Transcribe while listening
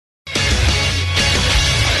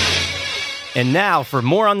And now, for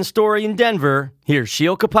more on the story in Denver, here's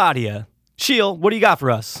Sheil Kapadia. Sheil, what do you got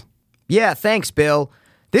for us? Yeah, thanks, Bill.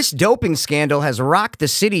 This doping scandal has rocked the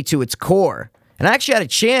city to its core. And I actually had a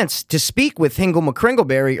chance to speak with Hingle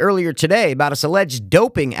McCringleberry earlier today about his alleged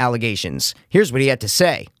doping allegations. Here's what he had to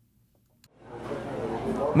say.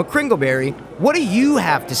 McCringleberry, what do you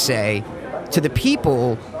have to say to the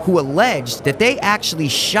people who alleged that they actually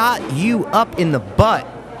shot you up in the butt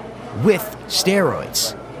with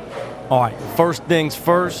steroids? All right, first things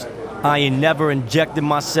first, I ain't never injected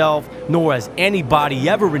myself, nor has anybody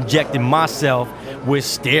ever injected myself with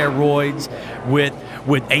steroids, with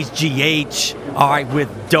HGH, all right, with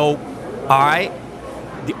dope, all right?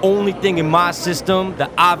 The only thing in my system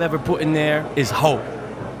that I've ever put in there is hope,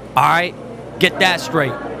 all right? Get that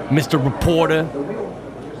straight, Mr. Reporter.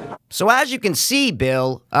 So as you can see,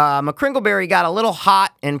 Bill, McCringleberry got a little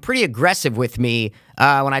hot and pretty aggressive with me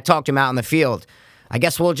when I talked to him out in the field. I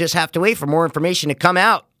guess we'll just have to wait for more information to come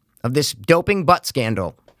out of this doping butt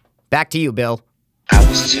scandal. Back to you, Bill. I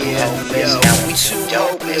was too hopeless, now we too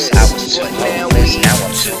dopeless. I was too hopeless, now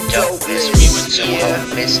I'm too dopeless. We were too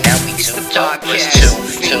hopeless, now we too dopeless. Too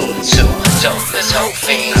dopeless, hope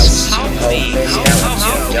fiends. I was too hopeless, now I'm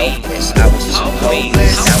too dopeless. I was too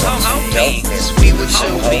hopeless, now I'm too dopeless. We were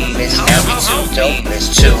too hopeless, now we too dopeless.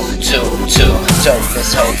 Too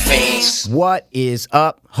dopeless, hope fiends. What is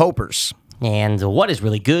up, Hopers? And what is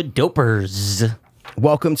really good, dopers?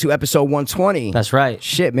 Welcome to episode 120. That's right.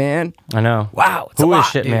 Shit, man. I know. Wow, it's Who a is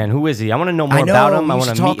lot, Shit dude. Man? Who is he? I want to know more I know, about him. I we want used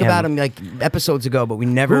to to meet talk about him. him like episodes ago, but we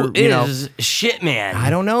never, Who is Shit Man? I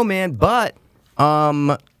don't know, man, but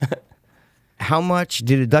how much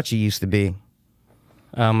did a Dutchie used to be?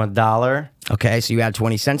 $1. Okay, so you add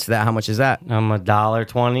 20 cents to that. How much is that?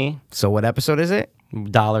 $1.20. So what episode is it?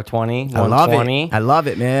 $1.20. I love $1.20. it. I love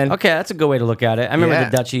it, man. Okay, that's a good way to look at it. I remember Yeah.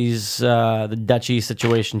 the Dutchie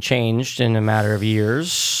situation changed in a matter of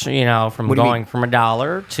years. You know, from What do you going mean? from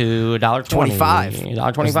 $1 to $1.20. 25.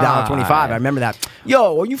 $1.25. $1.25. I remember that.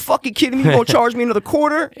 Yo, are you fucking kidding me? You gonna charge me another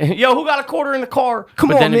quarter? Yo, who got a quarter in the car? Come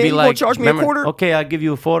But on, then it'd man, be you gonna charge me a quarter? Okay, I'll give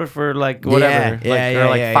you a quarter for like whatever.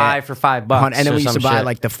 $5 for $5. And then or we used some to buy shit.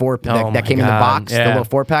 like the four Oh that my came in the God. box, the little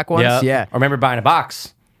 4-pack ones. Yeah. I remember buying a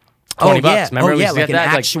box. Oh, 20 yeah. bucks. Remember Oh, we yeah, used to like get an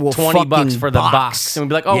that, actual like 20 bucks fucking for the box. box. And we'd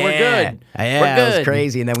be like, oh, we're good. Yeah, We're that was good.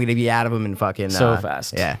 crazy. And then we'd be out of them and fucking So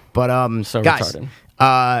fast. Yeah, but So guys,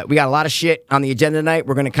 retarded. we got a lot of shit on the agenda tonight.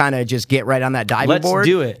 We're gonna kind of just get right on that diving Let's board.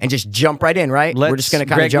 do it. and just jump right in. Right, we're just gonna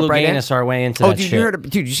kind of Greg jump right in. Louganis our way into Oh, that dude, shit. you heard?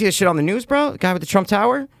 Dude, you see this shit on the news, bro? The guy with the Trump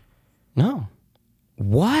Tower. No.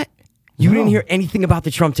 What? You No. didn't hear anything about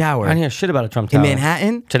the Trump Tower I didn't hear shit about a Trump in Tower.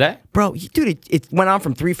 Manhattan Today? bro? Dude, it went on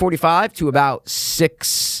from 3:45 to about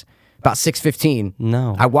 6:15.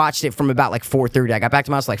 No. I watched it from about like 4:30. I got back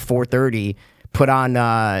to my house like 4:30. Put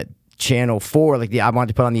on Channel 4. Like I wanted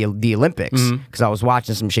to put on the Olympics because I was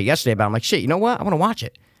watching some shit yesterday. But I'm like, shit. You know what? I want to watch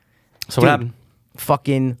it. So Dude, what happened?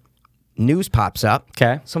 Fucking news pops up.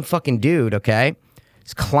 Okay. Some fucking dude. Okay,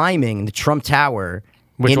 is climbing the Trump Tower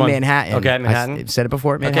Which in one? Manhattan. Okay, Manhattan. I said it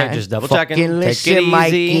before. Manhattan. Okay, just double checking. Fucking Take listen, it easy.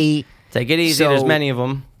 Mikey. Take it easy. So- There's many of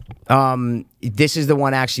them. This is the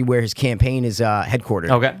one actually where his campaign is headquartered.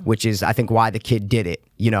 Okay. Which is, I think, why the kid did it.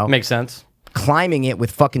 You know, Makes sense. climbing it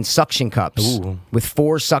with fucking suction cups. Ooh. With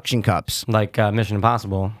 4 suction cups. Like Mission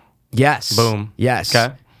Impossible. Yes. Boom. Yes.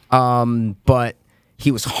 Okay. But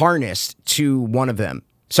he was harnessed to one of them.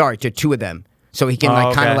 Sorry, to 2 of them. So he can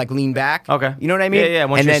kind okay. of like lean back. Okay. You know what I mean? Yeah, yeah.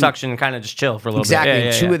 Once And you're then- suction, kind of just chill for a little Exactly. bit.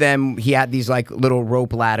 Yeah, yeah, 2 yeah. of them, he had these like little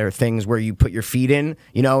rope ladder things where you put your feet in,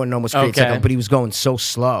 you know, and almost creates Okay. like but he was going so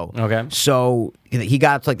slow. Okay. So he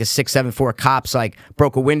got up to like the 674 cops like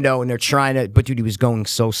broke a window and they're trying to, but dude, he was going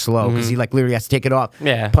so slow because he like literally has to take it off.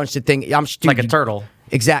 Yeah. Punch the thing. Dude, Like a turtle.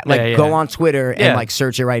 Exactly. Like Yeah, yeah. go on Twitter Yeah. and like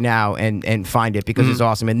search it right now and find it because it's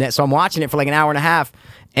awesome. And so I'm watching it for like an hour and a half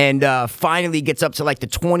and finally gets up to like the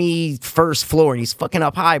 21st floor and he's fucking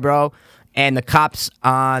up high, bro. And the cops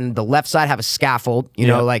on the left side have a scaffold, you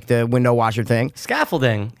know, like the window washer thing.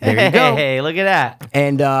 Scaffolding. There you go. Hey, look at that.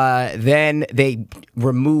 And then they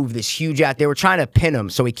remove this huge they were trying to pin him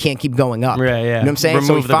so he can't keep going up. Right, yeah. You know what I'm saying? so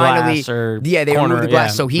Remove he the finally, glass or they corner, remove the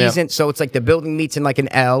glass. yeah, So he's yeah. in. So it's like the building meets in like an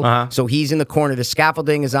L. Uh-huh. So he's in the corner. The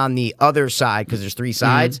scaffolding is on the other side because there's 3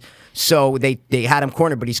 sides. So they had him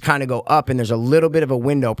cornered, but he's kind of go up, and there's a little bit of a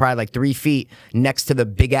window, probably like 3 feet next to the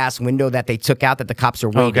big ass window that they took out that the cops are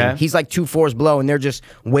waiting. Okay. He's like 2 floors below, and they're just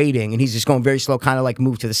waiting, and he's just going very slow, kind of like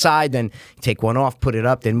move to the side, then take one off, put it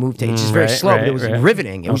up, then move to. It's just very right, slow, but it right, was right.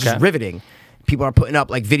 riveting. It was just Okay. riveting. People are putting up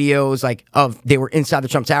like videos like of they were inside the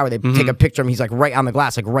Trump Tower. They take a picture of him. He's like right on the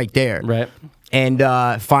glass, like right there. Right. And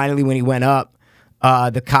finally, when he went up,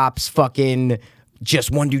 the cops fucking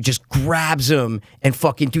just one dude just grabs him and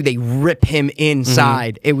fucking dude, they rip him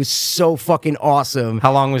inside. It was so fucking awesome.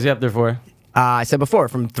 How long was he up there for? I said before,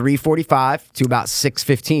 from 3:45 to about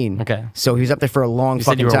 6:15. Okay. So he was up there for a long You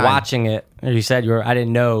fucking said you were time. watching it. Or you said you were. I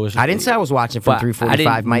didn't know. It was, I didn't say I was watching from but I 3:45,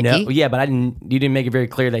 didn't Mikey. know- yeah, but I didn't. You didn't make it very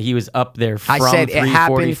clear that he was up there from. I said it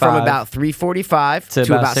happened from 3:45. about 3:45 to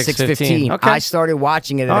about 6:15. Okay. I started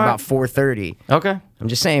watching it at All about right. 4:30. Okay. I'm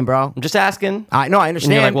just saying, bro. I'm just asking. I know, I And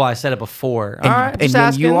understand. you're like, well, I said it before. and, All right, and just then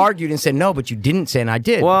asking. you argued and said no, but you didn't say, and I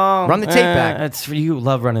did. Well, run the tape back. It's for you.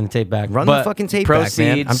 Love running the tape back. Run But the fucking tape back,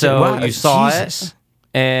 proceed. man. I'm So wow, you saw Jesus. it,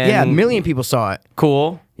 and Yeah, a million people saw it.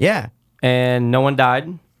 cool, Yeah. and no one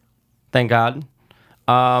died. Thank God.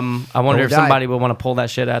 I wonder one if died. somebody would want to pull that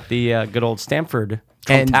shit at the good old Stanford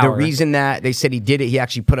Trump And Tower. the reason that they said he did it, he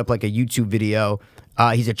actually put up like a YouTube video.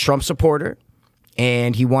 He's a Trump supporter,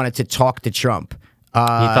 and he wanted to talk to Trump. he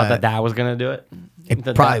thought that was gonna do it.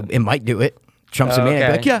 It might do it. Trump's a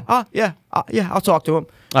man. Okay. Like, yeah, I'll talk to him.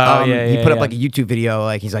 Oh, He yeah, put up yeah. like a YouTube video,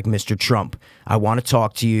 like he's like, Mr. Trump, I want to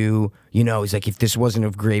talk to you. You know, he's like, if this wasn't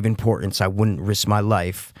of grave importance, I wouldn't risk my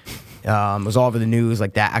life. It was all over the news,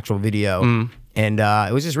 like that actual video, and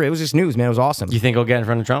it was just news, man. It was awesome. You think he'll get in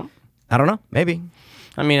front of Trump? I don't know, maybe.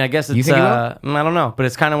 I mean, I guess it's. You think he will? I don't know, but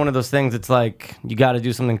it's kind of one of those things. It's like you got to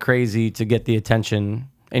do something crazy to get the attention,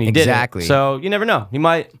 and he Exactly. did it. So you never know. He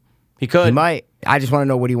might. He could. He might. I just want to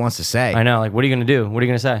know what he wants to say. I know. Like, what are you gonna do? What are you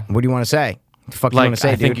gonna say? What do you want to say? What the fuck you Like, want to say,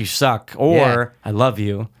 I dude? think you suck, or Yeah. I love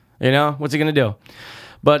you. You know, what's he gonna do?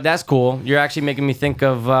 But that's cool. You're actually making me think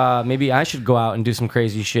of maybe I should go out and do some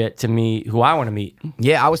crazy shit to meet who I want to meet.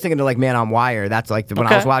 Yeah, I was thinking of like Man on Wire. That's like when I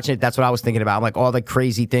Okay. was watching it. That's what I was thinking about. I'm like all the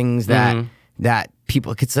crazy things that that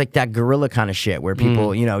people. It's like that gorilla kind of shit where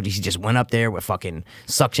people, you know, he just went up there with fucking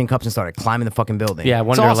suction cups and started climbing the fucking building. Yeah, I It's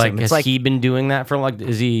wonder awesome. like It's has he been doing that for like?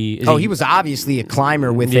 Is he? Oh, he was obviously a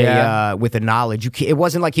climber with Yeah. a knowledge. It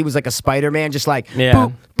wasn't like he was like a Spider-Man, just like Yeah.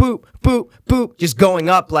 boop, boop, boop, boop, just going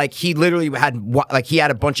up. Like he literally he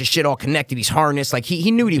had a bunch of shit all connected. He's harnessed. Like he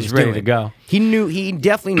knew what he was ready doing. to go. He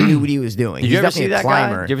definitely knew what he was doing. Did He's you ever definitely see a that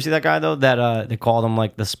climber. guy? Did you ever see that guy though? That they called him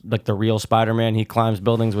like the real Spider-Man. He climbs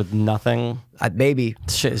buildings with nothing. Maybe.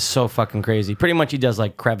 Shit is so fucking crazy. Pretty much he does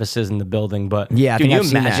like crevices in the building, but Yeah, I dude, think you I've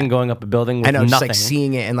seen imagine that. going up a building with I know, just nothing. like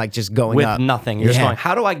seeing it and like just going with up. nothing. You're just Yeah. going,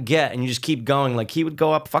 how do I get? And you just keep going. Like he would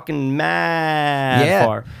go up fucking mad Yeah.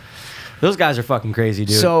 far. Those guys are fucking crazy,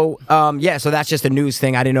 dude. So, so that's just a news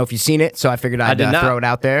thing. I didn't know if you've seen it, so I figured I'd did not. throw it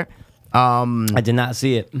out there. I did not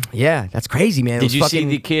see it. Yeah, that's crazy, man. It Did was you see fucking-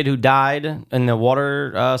 the kid who died in the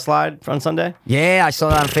water slide on Sunday? Yeah, I saw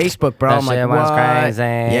that on Facebook, bro. That I'm like, shit was what? crazy.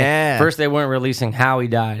 Yeah. First, they weren't releasing how he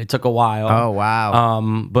died. It took a while. Oh, wow.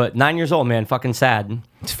 But 9 years old, man, fucking sad.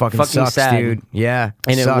 It fucking sucks, sad. dude. Yeah,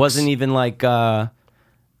 And sucks. it wasn't even like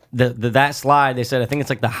that slide. They said I think it's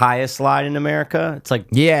like the highest slide in America. It's like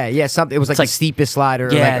Yeah, something. It was like the like- steepest slide, or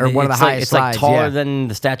one of the it's like- highest it's slides. like taller yeah. than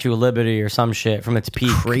the Statue of Liberty or some shit from its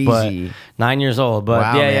peak. Crazy. But 9 years old. But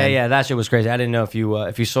Wow, yeah, man. that shit was crazy. I didn't know if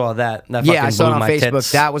you saw that. That Yeah, fucking I saw it blew on my Facebook.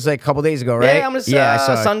 tits. That was like a couple days ago, right? Yeah, I'm gonna say I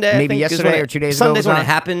saw it. Sunday. I Maybe think, is yesterday when or 2 days ago. Sunday's was when on? it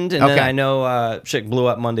happened, and then Okay. I know shit blew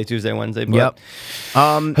up Monday, Tuesday, Wednesday. But Yep.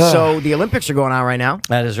 So the Olympics are going on right now.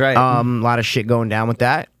 that is right. A lot of shit going down with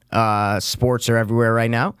that. Sports are everywhere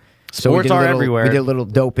right now. So Sports are everywhere. We did a little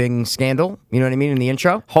doping scandal. You know what I mean in the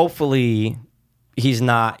intro. Hopefully, he's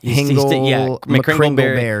not. Hingle-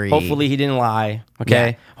 McCringleberry. Hopefully, he didn't lie.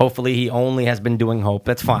 Okay. Yeah. Hopefully, he only has been doing hope.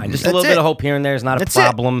 That's fine. Just a That's little bit it. of hope here and there is not a That's it.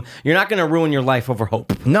 problem. You're not going to ruin your life over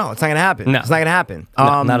hope. No, it's not gonna happen. No. It's not gonna happen.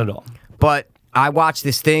 No, not at all. But I watched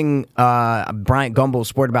this thing, Bryant Gumbel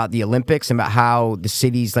sport about the Olympics and about how the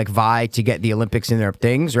cities like vie to get the Olympics in their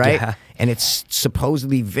things, right? Yeah. And it's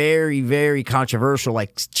supposedly very, very controversial.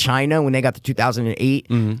 Like China, when they got the 2008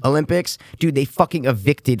 Mm-hmm. Olympics, dude, they fucking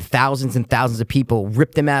evicted thousands and thousands of people,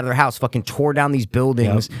 ripped them out of their house, fucking tore down these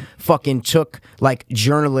buildings, fucking took like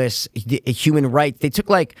journalists, human rights. They took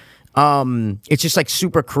like it's just like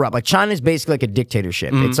super corrupt. Like China's basically like a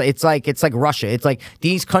dictatorship. Mm-hmm. It's like Russia. It's like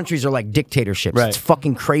these countries are like dictatorships. Right. It's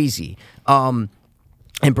fucking crazy. And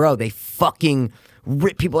bro, they fucking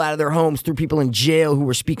rip people out of their homes, threw people in jail who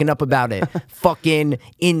were speaking up about it. Fucking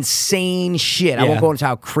insane shit. I Yeah. won't go into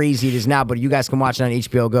how crazy it is now, but you guys can watch it on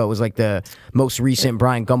HBO Go. It was like the most recent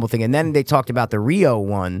Brian Gumbel thing. And then they talked about the Rio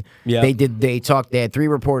one. Yeah. They had 3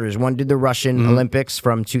 reporters. One did the Russian Olympics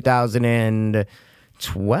from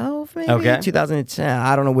 2012, maybe? Okay. 2010.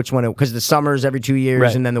 I don't know which one, because the summers every 2 years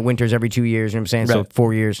Right. and then the winters every 2 years. You know what I'm saying? So Right.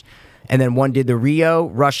 4 years. And then one did the Rio,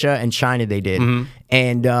 Russia, and China they did.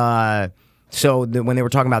 And so when they were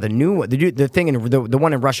talking about the new one, the thing in the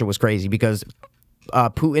one in Russia was crazy because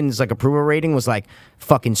Putin's like approval rating was like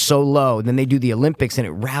fucking so low. And then they do the Olympics and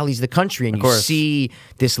it rallies the country, and you course. see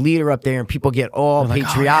this leader up there, and people get all like,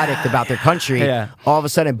 patriotic about their country. Yeah. All of a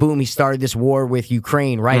sudden, boom, he started this war with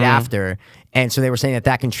Ukraine right after. And so they were saying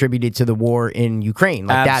that contributed to the war in Ukraine.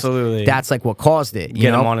 Like Absolutely. That's like what caused it. You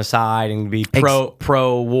Get know? him on a side and be pro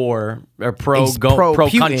war or pro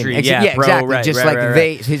Putin. country. Yeah, pro, exactly. Right, Just right, like right,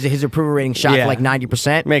 right. his approval rating shot Yeah. to like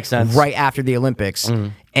 90%. Makes sense. Right after the Olympics.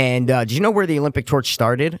 And did you know where the Olympic torch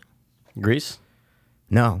started? Greece,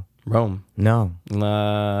 No. Rome. No.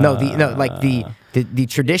 The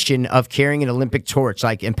tradition of carrying an Olympic torch,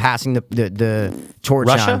 like, and passing the torch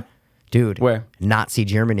Russia? on. Dude. Where? Nazi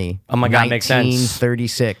Germany. Oh my God, makes sense.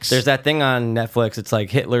 1936. There's that thing on Netflix. It's like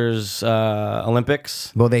Hitler's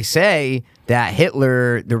Olympics. Well, they say that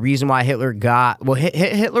Hitler, the reason why Hitler got, well,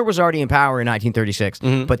 Hitler was already in power in 1936,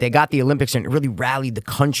 but they got the Olympics and it really rallied the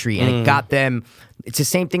country, and it got them, it's the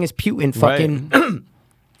same thing as Putin fucking,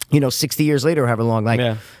 60 years later, or however long, like,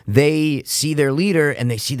 Yeah. they see their leader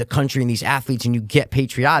and they see the country and these athletes, and you get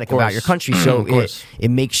patriotic about your country. So Of course.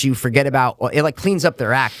 it makes you forget about, it like cleans up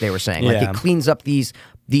their act, they were saying. Like, Yeah. it cleans up these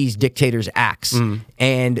dictators' acts.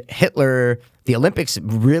 And Hitler, the Olympics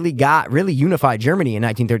really unified Germany in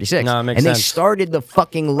 1936. No, it makes and sense. they started the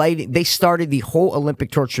fucking lighting. They started the whole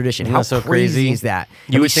Olympic torch tradition. How That's so crazy crazy. is that? You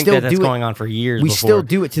And we would think still that that's do it- going on for years We before. still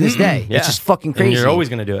do it to this day. Yeah. It's just fucking crazy. And you're always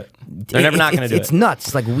going to do it. They're never not going to do it. It's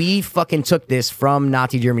nuts. Like, we fucking took this from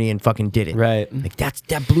Nazi Germany and fucking did it. Right. Like,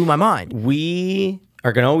 that blew my mind. We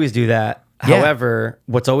are going to always do that. Yeah. However,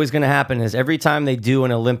 what's always going to happen is every time they do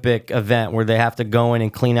an Olympic event where they have to go in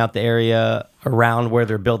and clean out the area around where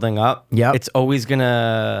they're building up, Yep. it's always going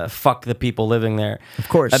to fuck the people living there. Of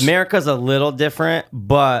course. America's a little different,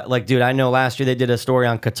 but like, dude, I know last year they did a story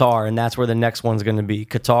on Qatar, and that's where the next one's going to be.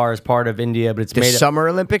 Qatar is part of India, but it's The made Summer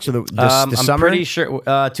Olympics or the I'm summer? pretty sure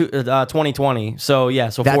 2020. So yeah,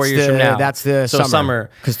 so That's 4 years from now. That's the so summer.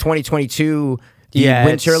 Because 2022, the Yeah,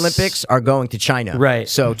 Winter it's- Olympics are going to China. Right.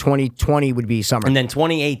 So 2020 would be summer. And then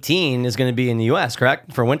 2018 is going to be in the U.S.,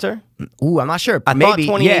 correct? For winter? Ooh, I'm not sure. I Maybe.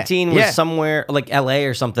 thought 2018 yeah, was yeah. somewhere like LA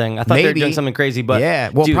or something. I thought they were Maybe. doing something crazy, but yeah.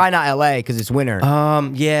 Well, dude, probably not LA because it's winter.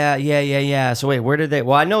 yeah. So wait, where did they?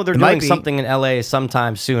 Well, I know they're might doing be. something in LA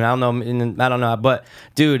sometime soon. I don't know. But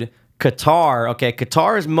dude, Qatar. Okay,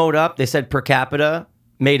 Qatar is made up. They said per capita,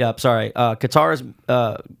 made up. Sorry, Qatar's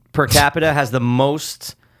per capita has the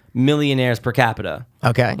most millionaires per capita.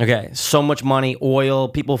 Okay. Okay. So much money, oil,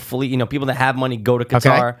 people flee, people that have money go to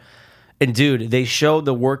Qatar. Okay. And dude, they showed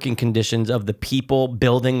the working conditions of the people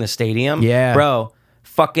building the stadium. Yeah. Bro,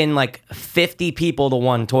 fucking like 50 people to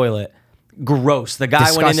one toilet. Gross. The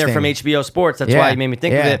guy went in there from Disgusting. HBO Sports. That's Yeah. why he made me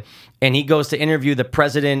think of Yeah. it. And he goes to interview the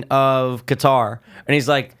president of Qatar. And he's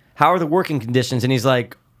like, how are the working conditions? And he's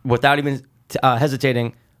like, without even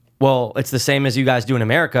hesitating, well, it's the same as you guys do in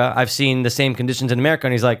America. I've seen the same conditions in America.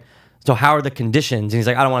 And he's like, so how are the conditions? And he's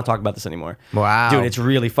like, I don't want to talk about this anymore. Wow. Dude, it's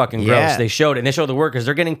really fucking gross. Yeah. They showed it. And they showed the workers.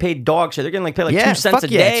 They're getting paid dog shit. They're getting paid like 2 cents fuck a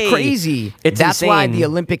yeah, day. It's crazy. It's That's insane. why the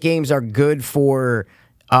Olympic Games are good for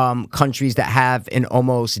countries that have an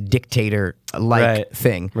almost dictator-like Right.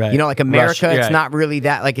 thing. Right. You know, like America, Russia, it's right. not really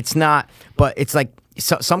that. Like, it's not, but it's like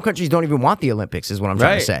some countries don't even want the Olympics, is what I'm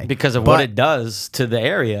trying Right. to say. Because of But- what it does to the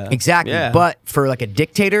area. Exactly. Yeah. But for like a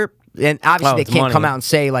dictator, and obviously Oh, they it's can't money. come out and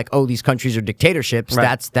say like, oh, these countries are dictatorships.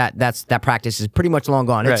 Right. That practice is pretty much long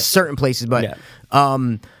gone. Right. It's certain places, but Yeah.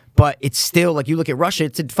 but it's still like you look at Russia,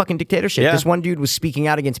 it's a fucking dictatorship. Yeah. This one dude was speaking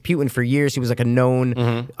out against Putin for years. He was like a known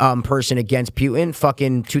Mm-hmm. person against Putin.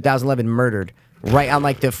 Fucking 2011 murdered. Right on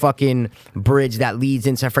like the fucking bridge that leads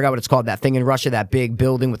into, I forgot what it's called, that thing in Russia, that big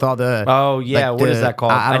building with all the. Oh, yeah, like what is that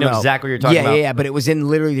called? I don't I know exactly what you're talking yeah, about. Yeah, but it was in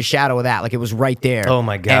literally the shadow of that. Like it was right there. Oh,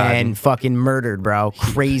 my God. And fucking murdered, bro.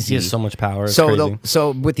 Crazy. He has so much power. It's So, crazy.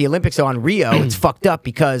 so with the Olympics on Rio, it's fucked up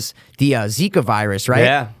because the Zika virus, right?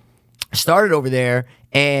 Yeah. Started over there,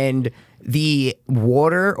 and the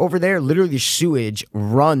water over there, literally the sewage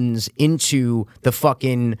runs into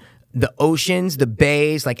the oceans, the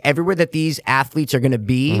bays, like everywhere that these athletes are gonna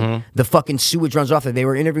be, Mm-hmm. the fucking sewage runs off there. They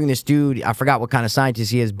were interviewing this dude, I forgot what kind of scientist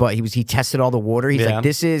he is, but he tested all the water. He's Yeah. like,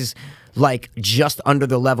 this is like just under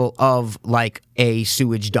the level of like a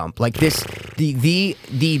sewage dump. Like this,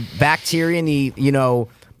 the bacteria and the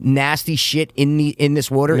nasty shit in this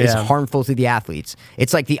water is Yeah. harmful to the athletes.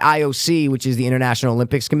 It's like the IOC, which is the International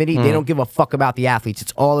Olympics Committee. They don't give a fuck about the athletes.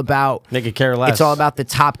 It's all about They could care less. It's all about the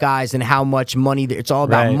top guys and how much money. It's all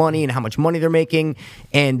about Right. money and how much money they're making,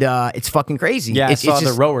 and it's fucking crazy. Yeah, I it's saw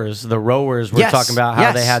just, the rowers. The rowers were Yes, talking about how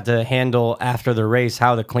yes. they had to handle after the race,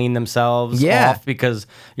 how to clean themselves Yeah. off because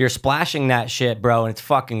you're splashing that shit, bro, and it's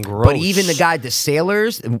fucking gross. But even the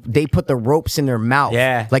sailors, they put the ropes in their mouth.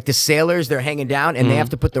 Yeah. Like the sailors, they're hanging down and they have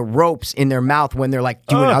to put put the ropes in their mouth when they're like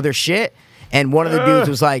doing other shit. And one of the dudes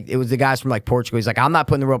was like, it was the guys from like Portugal. He's like, I'm not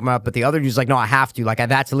putting the rope in my mouth, but the other dude's like, no, I have to. Like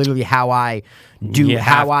that's literally how I do You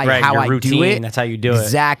have- right, how your I routine, do it. that's how you do it.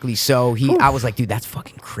 Exactly. So I was like, dude, that's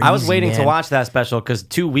fucking crazy. I was waiting to man. watch that special because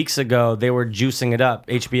 2 weeks ago they were juicing it up.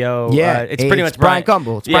 HBO. Yeah, it's pretty it's much Brian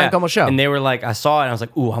Gumbel. It's Brian Gumbel's show. And they were like, I saw it and I was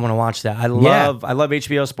like, ooh, I want to watch that. I love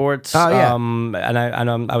HBO Sports. Oh, yeah.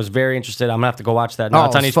 And I was very interested. I'm gonna have to go watch that. No, Oh,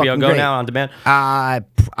 it's on it's HBO fucking Go great. now on demand.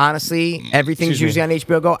 Honestly, everything's Excuse me. usually on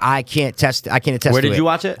HBO Go. I can't attest Where to did it. you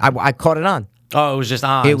watch it? I caught it on. Oh, it was just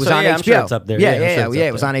on. It was So, on yeah, HBO. I'm sure it's up there. Yeah, I'm sure it's up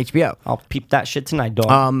it was there. on HBO. I'll peep that shit tonight,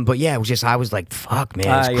 dog. But yeah, it was just I was like, fuck, man,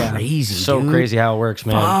 it's Yeah. crazy. So dude. crazy how it works,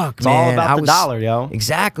 man. Fuck, it's man. all about I the was- dollar, yo.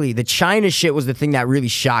 Exactly. The China shit was the thing that really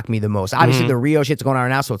shocked me the most. Obviously, the Rio shit's going on right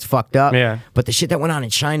now, so it's fucked up. Yeah. But the shit that went on in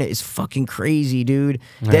China is fucking crazy, dude.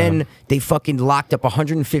 Then they fucking locked up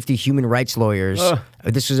 150 human rights lawyers.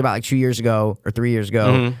 This was about like 2 years ago or 3 years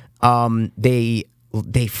ago.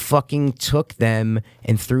 They fucking took them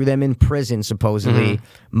and threw them in prison, supposedly.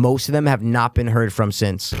 Most of them have not been heard from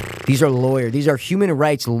since. These are lawyers. These are human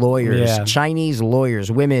rights lawyers. Yeah. Chinese lawyers,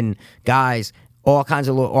 women, guys, all kinds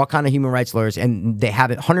of human rights lawyers, and they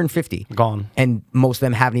have it 150 Gone. and most of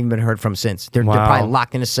them haven't even been heard from since. They're Wow. probably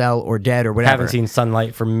locked in a cell or dead or whatever. Haven't seen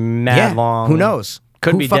sunlight for mad long. Who knows?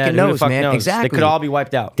 Could Who be fucking dead. knows, Who the fuck man? knows? Exactly. They could all be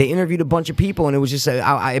wiped out. They interviewed a bunch of people, and it was just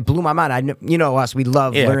it blew my mind. You know us, we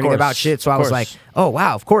love Yeah, of learning course. about shit. So I Of was course. like, oh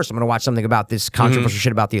wow, of course I'm gonna watch something about this controversial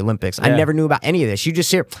shit about the Olympics. I Yeah. never knew about any of this. You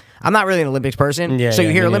just hear, I'm not really an Olympics person, Yeah, so you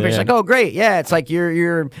yeah, hear me Olympics neither, like, oh great, yeah, it's like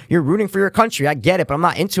you're rooting for your country. I get it, but I'm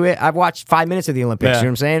not into it. I've watched 5 minutes of the Olympics. You know what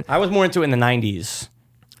I'm saying? I was more into it in the 90s.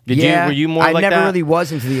 Were you more I like never that? really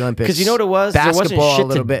was into the Olympics. Because you know what it was? There wasn't Basketball shit a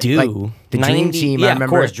little to bit. do. Like, the Dream 90 Team, yeah, I remember.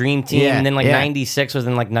 of course, Dream Team. Yeah, and then like yeah. 96 was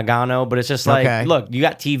in like Nagano. But it's just like, Okay. look, you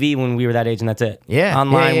got TV when we were that age and that's it. Yeah.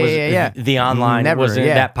 Online Yeah, was, yeah, yeah. the online Never, wasn't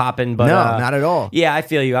yeah. that popping. But No, not at all. Yeah, I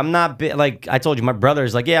feel you. I'm not, like I told you, my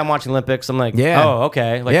brother's like, yeah, I'm watching Olympics. I'm like, Yeah. oh,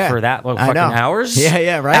 okay. Like Yeah. for that, like, I fucking know. hours?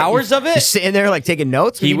 Yeah, right. Hours of it? Just sitting there like taking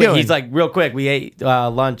notes. What are you doing? He's like, real quick, we ate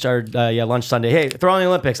lunch lunch Sunday. Hey, throw on the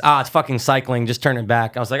Olympics. It's fucking cycling. Just turn it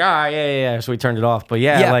back. I was like, all right, yeah. So we turned it off. But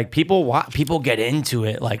yeah, like people get into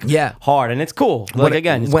it like hard, and it's cool. Like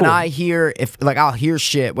again, it's when cool. I hear I'll hear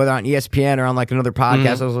shit whether on ESPN or on like another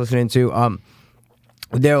podcast I was listening to.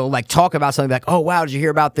 They'll like talk about something like, oh wow, did you hear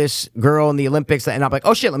about this girl in the Olympics? And I'm like,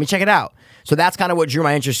 oh shit, let me check it out. So that's kind of what drew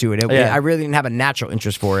my interest to it. I really didn't have a natural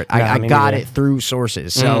interest for it. I me got neither. it through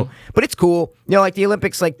sources. So, but it's cool. You know, like the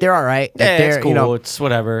Olympics, like they're all right. Like, Yeah, they're, it's cool. You know, It's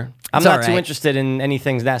whatever. I'm It's not all too right. interested in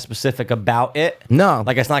anything that specific about it. No.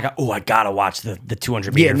 Like it's not like, I gotta watch the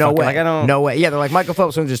 200 meter. yeah, no fucking- way. Like I don't. No way. Yeah, they're like Michael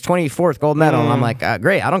Phelps wins his 24th gold medal, and I'm like,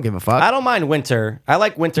 great. I don't give a fuck. I don't mind winter. I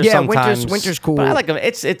like winter Yeah, sometimes. winter's cool. But I like them.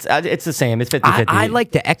 It's the same. It's 50-50. I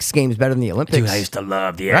like the X Games better than the Olympics. Dude, I used to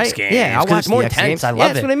love the Right? X Games. Yeah, I 'cause watch it's more the X intense. Games. I Yeah, love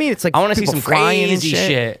that's it. what I mean. It's like I want to see people some flying and crazy shit.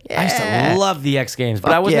 shit. I used Yeah. to love the X Games, but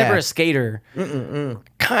Fuck I was yeah. never a skater.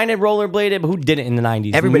 Kind of rollerbladed, but who did it in the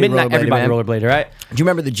 90s? Everybody rollerbladed, Everybody man. rollerbladed, right? Do you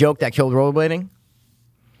remember the joke that killed rollerblading?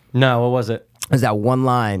 No, what was it? It was that one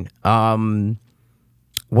line.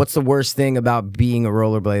 What's the worst thing about being a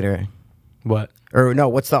rollerblader? What? Or no,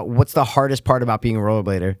 what's the hardest part about being a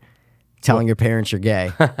rollerblader? Telling your parents you're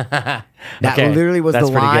gay. That Okay, literally was that's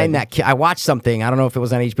the pretty line good. that I watched something. I don't know if it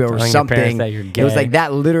was on HBO or Telling your something. parents that you're It was gay. like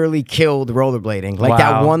that literally killed rollerblading. Like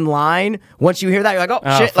that Wow. one line. Once you hear that, you're like, oh,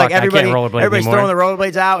 Oh, shit! fuck, Like I can't rollerblade everybody's anymore. throwing the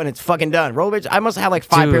rollerblades out, and it's fucking done. Rollerblades. I must have had like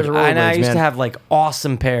 5 pairs of rollerblades. and I used man. to have like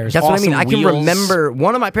awesome pairs. That's what I mean. awesome I can wheels. remember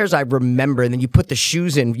one of my pairs. I remember, and then you put the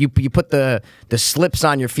shoes in. You put the slips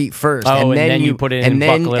on your feet first, Oh, and then you put it in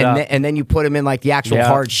and buckle it up. and then you put them in like the actual Yeah,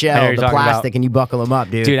 hard I know shell, what you're the talking plastic, about. and you buckle them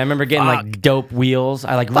up, dude. Dude, I remember getting Fuck. like dope wheels.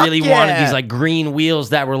 I like Fuck really wanted yeah. these like green wheels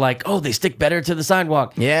that were like, oh, they stick better to the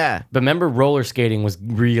sidewalk. Yeah. But remember, roller skating was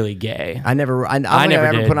really gay. I never. I don't think never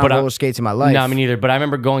I've ever did, put on but roller skates in my life. No, me neither. But I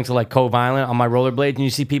remember going to like Cove Island on my rollerblades, and you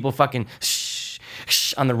see people fucking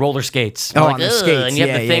on the roller skates. Oh, You're on the "Ugh," skates. And you have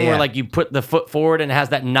Yeah, the thing yeah, where yeah. like you put the foot forward, and it has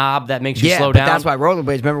that knob that makes you Yeah, slow but down. that's why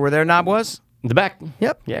rollerblades. Remember where their knob was? The back.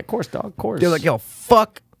 Yep. Yeah, of course, dog. Of course. They're like, yo,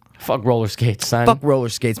 fuck roller skates, son. fuck roller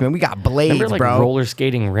skates, man. We got blades, Remember like bro. roller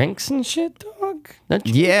skating rinks and shit, dog?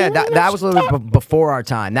 Yeah, that was a little bit before our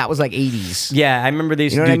time. That was like 80s. Yeah, I remember they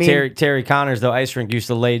used You to know do what I mean? Terry Connors, though. Ice rink used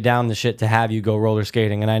to lay down the shit to have you go roller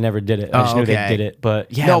skating, and I never did it. I just knew okay. they did it,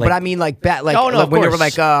 but yeah. No, like, but I mean like Oh, no, of when they were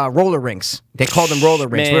course. like roller rinks. They called them roller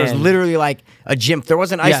rinks. Where it was Man. literally like a gym. There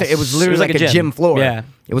wasn't ice. Yes, It was literally like a gym floor. Yeah.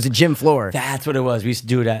 It was a gym floor. That's what it was. We used to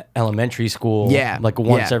do it at elementary school. Yeah, like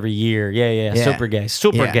once yeah. every year. Yeah. Yeah. Super gay.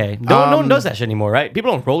 Super Yeah. gay. No one does that shit anymore, right?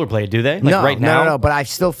 People don't rollerblade, do they? Like no, right now. no. But I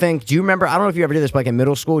still think. Do you remember? I don't know if you ever did this, but like in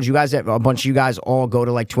middle school. Did you guys, a bunch of you guys, all go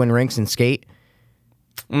to like twin rinks and skate?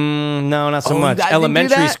 No, not so Oh, you much. guys didn't do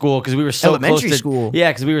Elementary that? school, because we were so Elementary close to school.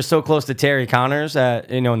 Yeah, because we were so close to Terry Connors at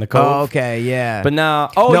in the Cove. Oh, okay, yeah. But now,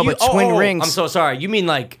 No, but twin rings- I'm so sorry. You mean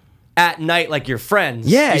like at night, like your friends?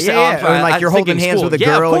 Yeah, You said- yeah, oh, I'm yeah. sorry. Or like I you're was holding thinking hands school. with a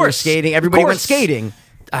Yeah, of girl and you're course. skating. Of Everybody went course. skating.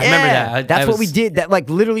 I remember Yeah, that. That's what we did. That like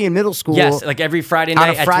literally in middle school. Yes, like every Friday on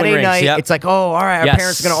night a at Friday Twin Rings. night, Yep. it's like, oh, all right, our Yes.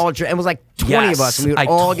 parents are gonna all. It was like 20 of us, and we would I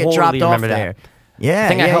all get totally dropped off remember that. there. Yeah, I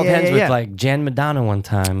think I yeah, held yeah, hands yeah, with yeah. like Jan Madonna one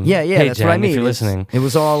time. Yeah, yeah, Hey, that's Jan, what I mean. if you're It's- listening. it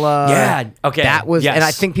was all. Yeah, okay, That was, yes. and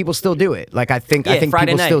I think people still do it. Like I think Yeah, people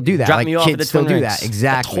Friday night. still do that. Drop like me off at kids the still Twin do Rings. that.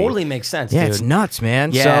 Exactly. That totally makes sense. Yeah, dude. it's nuts,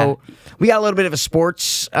 man. Yeah. So we got a little bit of a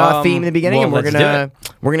sports theme in the beginning, well, and let's do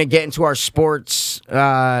we're gonna get into our sports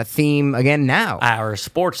theme again now. Our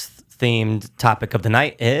sports themed topic of the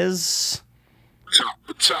night is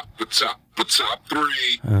Top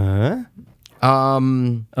three.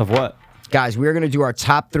 of what? Guys, we're gonna do our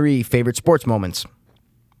top 3 favorite sports moments.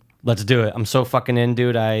 Let's do it. I'm so fucking in,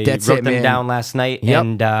 dude. I That's wrote it, them man. down last night, Yep.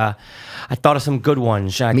 and I thought of some good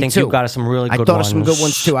ones. I Me think too. you got us some really good ones. I thought of some good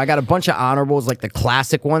ones too. I got a bunch of honorables, like the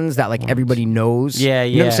classic ones that like everybody knows. Yeah,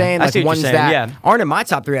 You know what I'm yeah. saying? I Like see what you're ones saying, that yeah. aren't in my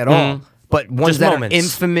top 3 at all, but ones Just that moments. are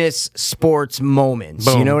infamous sports moments.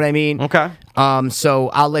 You Boom. know what I mean? Okay. So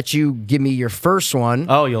I'll let you give me your first one.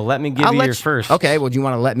 Oh, you'll let me give I'll you let your first. Okay. Well, do you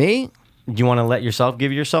want to let me? Do you want to let yourself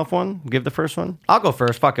give yourself one? Give the first one? I'll go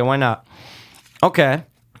first. Fuck it. Why not? Okay.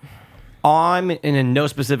 I'm in no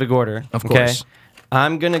specific order. Of okay? course.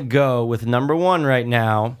 I'm going to go with number 1 right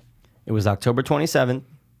now. It was October 27th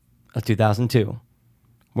of 2002,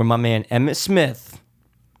 where my man Emmitt Smith,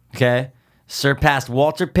 okay, surpassed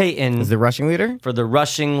Walter Payton Is the rushing leader? for the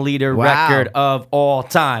rushing leader Wow. record of all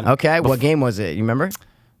time. Okay. What game was it? You remember?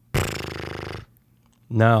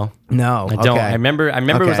 No. No. I don't. Okay. I remember it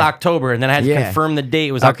was Okay. October, and then I had to Yeah. confirm the date.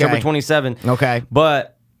 It was Okay. October 27th. Okay.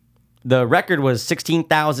 But the record was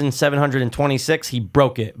 16,726. He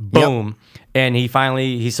broke it. Boom. And he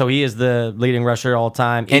finally he is the leading rusher all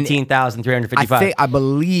time. And 18,355. I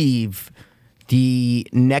believe the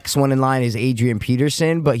next one in line is Adrian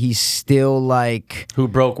Peterson, but he's still like Who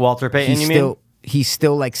broke Walter Payton, you mean? he's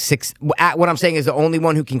still like 6. What I'm saying is the only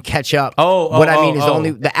one who can catch up. Oh, what I mean is oh. only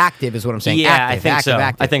the active is what I'm saying. Yeah, active, I think active, so.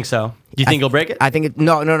 Active. I think so. Do you think he'll break it? I think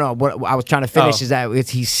no. What I was trying to finish Oh. is that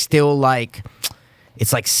he's still like.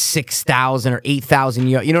 It's like 6,000 or 8,000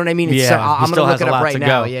 yards. You know what I mean? It's Yeah, I'm he still gonna has look it a up lot right to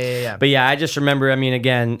now. go. Yeah. But yeah, I just remember. I mean,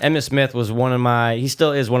 again, Emmitt Smith was he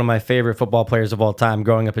still is one of my favorite football players of all time.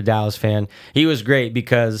 Growing up a Dallas fan, he was great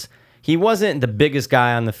because he wasn't the biggest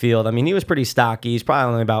guy on the field. I mean, he was pretty stocky. He's probably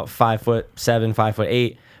only about 5'7",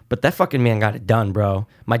 5'8". But that fucking man got it done, bro.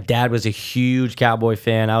 My dad was a huge Cowboy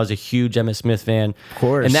fan. I was a huge Emmitt Smith fan. Of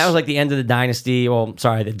course. And that was like the end of the dynasty. Well,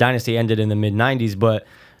 sorry, the dynasty ended in the mid-'90s, but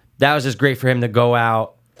that was just great for him to go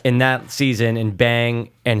out in that season and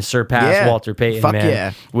bang and surpass Yeah. Walter Payton, Fuck man.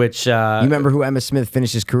 yeah. Which You remember who Emmitt Smith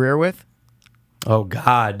finished his career with? oh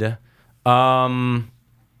God.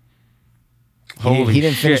 He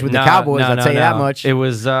didn't finish with the Cowboys, I'll tell you that much. It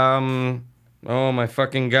was oh my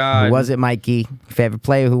fucking God. Who was it, Mikey? Favorite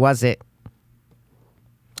player? Who was it?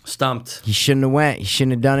 Stumped. He shouldn't have went. He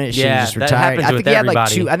shouldn't have done it. He should Yeah, have just that retired. happens I with think he had like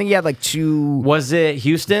everybody. two. I think he had like 2 Was it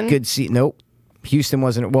Houston? good seasons. Nope. Houston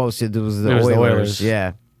wasn't. Well, it was the It was the Oilers. Oilers.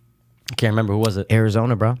 Yeah. I can't remember who was it.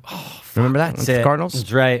 Arizona, bro. Remember that? That's The it. Cardinals.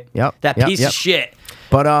 That's right. Yep, That yep, piece yep. of shit.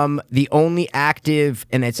 But the only active,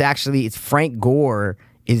 and it's Frank Gore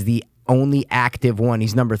is the only active one.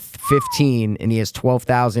 He's number 15, and he has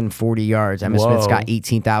 12,040 yards. Emmitt Smith's Whoa. got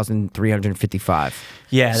 18,355.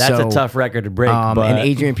 Yeah, that's So, a tough record to break. But And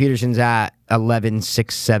Adrian Peterson's at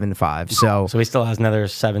 11,675. So so he still has another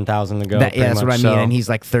 7,000 to go. that's pretty what I much. mean. So And he's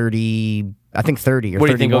like 30, I think 30 or what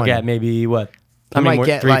do 31. you think he'll get? Maybe what? He might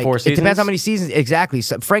get 3, like 4 it seasons? depends how many seasons exactly.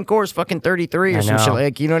 So Frank Gore's fucking 33 or I some shit. know.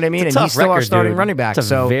 Like, you know what I mean? It's a And he's tough still our record, starting dude. running back. It's a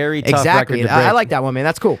so very tough exactly. record to I break. like that one, man.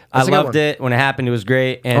 That's cool. I That's a good loved one. it when it happened. It was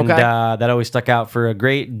great, and Okay. that always stuck out for a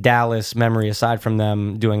great Dallas memory. Aside from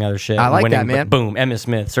them doing other shit, I and like winning, that, man. But boom, Emmitt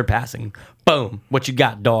Smith surpassing. Boom, what you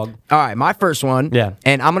got, dog? All right, my first one. Yeah.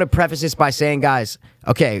 And I'm going to preface this by saying, guys,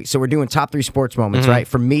 okay, so we're doing top 3 sports moments, Mm-hmm. right?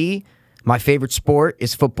 For me, my favorite sport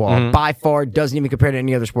is football. By far, doesn't even compare to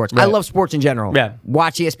any other sports. I Right. love sports in general. Yeah.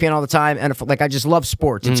 Watch ESPN all the time, and like I just love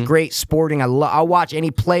sports. It's great sporting. I'll watch any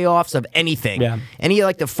playoffs of anything. Yeah. Any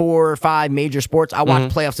like the 4 or 5 major sports, I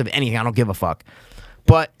watch playoffs of anything. I don't give a fuck.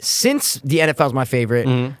 But since the NFL is my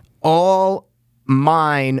favorite, all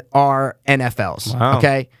mine are NFLs. Wow.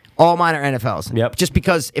 Okay, all mine are NFLs. Yep. Just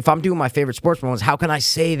because if I'm doing my favorite sports moments, how can I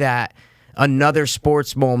say that another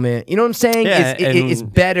sports moment? You know what I'm saying? Yeah, Is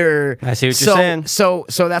better. I see what you're saying. So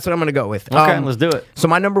that's what I'm gonna go with. Okay, let's do it. So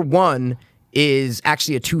my number 1 is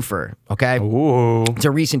actually a twofer. Okay. Ooh. It's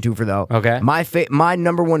a recent twofer though. Okay. My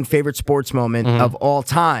number one favorite sports moment of all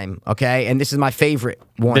time. Okay, and this is my favorite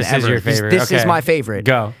one. This is ever. your favorite. This is Okay. my favorite.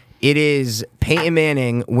 Go. It is Peyton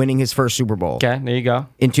Manning winning his first Super Bowl. Okay, there you go.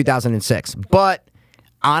 In 2006. But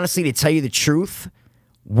honestly, to tell you the truth,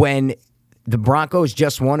 when the Broncos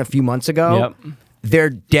just won a few months ago, Yep. they're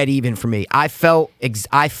dead even for me. I felt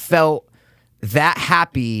that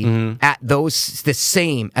happy at those the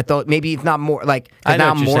same at the maybe if not more like 'cause I know now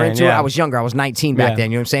what I'm you're more saying, into it. yeah. I was younger. I was 19 back Yeah.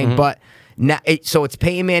 then. You know what I'm saying? But now, so it's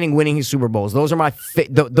Peyton Manning winning his Super Bowls. Those are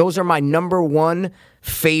those are my number one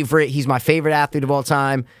favorite. He's my favorite athlete of all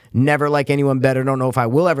time. Never like anyone better. Don't know if I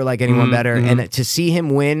will ever like anyone better. And to see him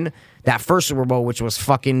win that first Super Bowl, which was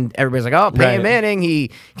fucking everybody's like, oh, Peyton Right. Manning, he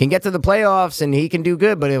can get to the playoffs and he can do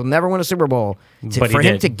good, but he'll never win a Super Bowl. But For he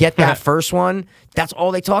him did. to get that first one, that's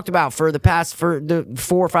all they talked about for the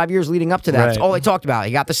 4 or 5 years leading up to that. That's Right. all they talked about.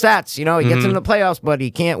 He got the stats, he gets into the playoffs, but he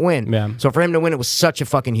can't win. Yeah. So for him to win, it was such a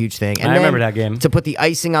fucking huge thing. And I then remember that game. to put the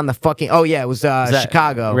icing on the fucking it was That-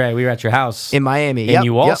 Chicago. Right, we were at your house. In Miami, And Yep,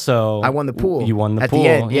 you yep. also I won the pool. You won the at pool. the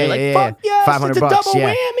end. You're Yeah, like, yeah, fuck yes, $500. it's a double yeah.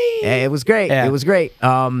 whammy. Yeah, it was great. Yeah. It was great.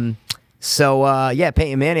 So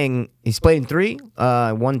Peyton Manning, he's played in 3,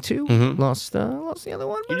 won 2, lost the other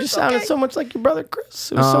one. You but just it's sounded okay. so much like your brother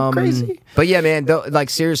Chris. It was so crazy. But yeah, man, like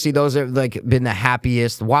seriously, those have like been the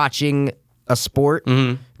happiest watching a sport.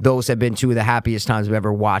 Those have been 2 of the happiest times I've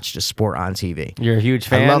ever watched a sport on TV. You're a huge I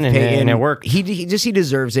fan, love and, Peyton. and it worked. He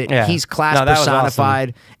deserves it. Yeah. He's class No, that was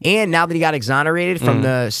personified. And now that he got exonerated from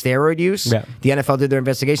the steroid use, Yeah. the NFL did their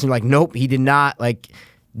investigation. Like, nope, he did not. Like,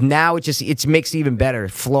 now it makes it even better.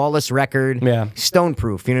 Flawless record. Yeah. Stone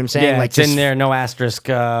proof. You know what I'm saying? Yeah, like it's in there, no asterisk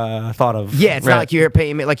thought of. Yeah, it's Right. not like you hear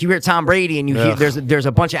Peyton, like you hear Tom Brady and you hear Ugh. there's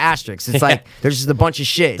a bunch of asterisks. It's like there's just a bunch of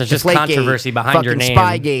shit. There's just Deflategate, controversy behind your fucking name.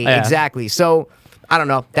 Spygate, Yeah. exactly. So I don't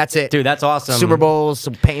know. That's it, Dude, that's awesome. Super Bowls,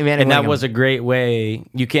 Peyton Manning, And that winning was them. a great way.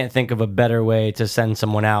 You can't think of a better way to send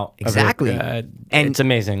someone out. Exactly. And And it's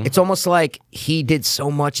amazing. It's almost like he did so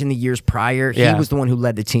much in the years prior. Yeah. He was the one who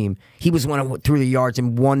led the team. He was the one who threw the yards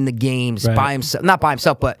and won the games Right. by himself. Not by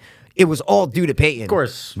himself, but it was all due to Peyton. Of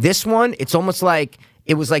course. This one, it's almost like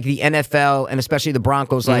it was like the NFL and especially the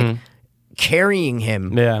Broncos, like carrying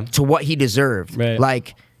him Yeah. to what he deserved. Right.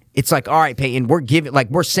 Like, it's like, all right, Peyton,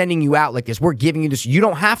 we're sending you out like this. We're giving you this. You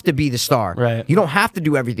don't have to be the star. Right. You don't have to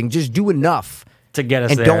do everything. Just do enough to get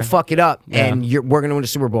us and there. don't fuck it up, Yeah. and we're going to win a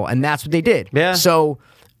Super Bowl. And that's what they did. Yeah. So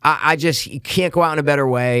I just you can't go out in a better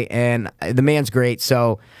way, and the man's great.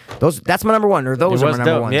 So that's my number one, or those It are was my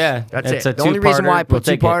number dope. ones. Yeah. That's It's it. a The only reason why I two-parter. put We'll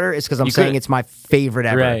take it. two-parter is because I'm You saying couldn't- it's my favorite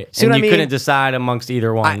ever. Right. See and what you I mean? couldn't decide amongst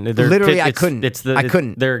either one. They're Literally, fit- I it's- couldn't. It's the, I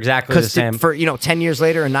couldn't. They're exactly the same. For 10 years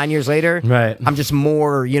later and 9 years later, Right. I'm just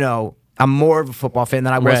more. I'm more of a football fan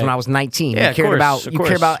than I was Right. when I was 19. Yeah, you of cared course, about of you care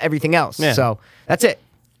course. about everything else. Yeah. So that's it.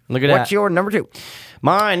 Look at What's that. your number 2?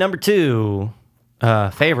 My number 2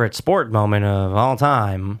 favorite sport moment of all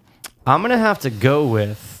time. I'm gonna have to go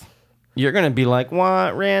with. You're gonna be like,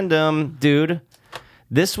 what? Random, dude.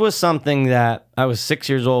 This was something that I was 6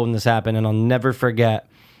 years old when this happened, and I'll never forget.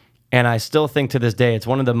 And I still think to this day, it's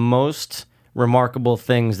one of the most remarkable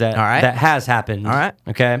things that All right. that has happened. All right.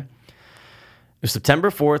 Okay. It was September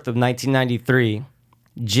 4th of 1993.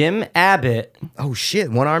 Jim Abbott, Oh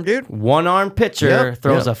shit, one arm dude. one-arm pitcher, Yep,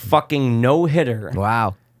 throws yep. a fucking no-hitter.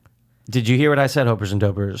 Wow. Did you hear what I said, Hopers and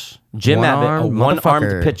Dopers? Jim Abbott, a One-armed one-armed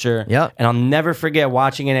motherfucker. pitcher. Yep. And I'll never forget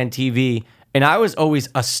watching it on TV. And I was always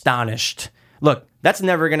astonished. Look, that's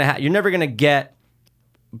never going to happen. You're never going to get,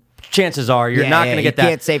 chances are, you're Yeah, not yeah, going to you get that.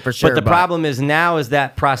 can't say for sure, But the but- problem is now is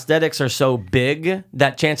that prosthetics are so big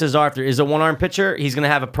that chances are if there is a one-armed pitcher, he's going to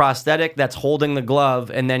have a prosthetic that's holding the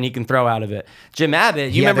glove and then he can throw out of it. Jim Abbott,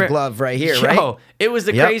 you He had the remember? glove right here, Yo, right? It was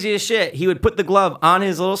the Yep. craziest shit. He would put the glove on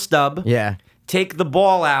his little stub. Yeah. Take the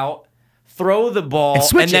ball out, throw the ball, And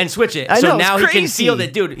switch and then it. switch it. I So know, it's now he can crazy. field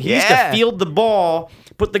it. Dude, he used Yeah. to field the ball,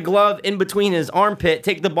 put the glove in between his armpit,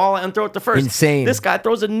 take the ball out and throw it to first. Insane. This guy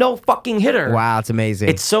throws a no fucking hitter. Wow, it's amazing.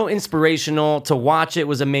 It's so inspirational. To watch it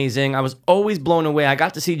was amazing. I was always blown away. I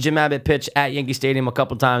got to see Jim Abbott pitch at Yankee Stadium a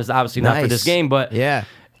couple times, obviously not for Nice. this game, but Yeah.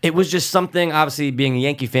 it was just something, obviously being a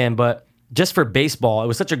Yankee fan, but just for baseball, it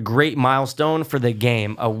was such a great milestone for the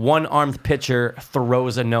game. A one-armed pitcher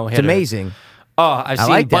throws a no-hitter. It's amazing. Oh, I've seen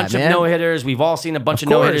like a bunch that, of man. no-hitters. We've all seen a bunch of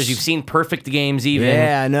course. no-hitters. You've seen perfect games even.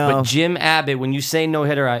 Yeah, I know. But Jim Abbott, when you say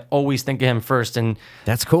no-hitter, I always think of him first. And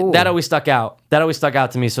That's cool. that always stuck out. That always stuck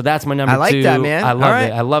out to me. So that's my number I like 2. that, man. I love All right.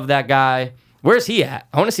 it. I love that guy. Where's he at?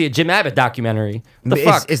 I want to see a Jim Abbott documentary. What the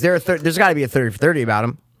fuck? Is there a there's got to be a 30 for 30 about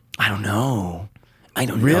him. I don't know. I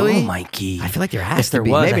don't Really? know, Mikey. I feel like there has if to there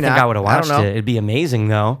be. was, Maybe I think not. I would have I don't watched know. it. It'd be amazing,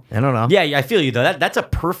 though. I don't know. Yeah, I feel you though. That's a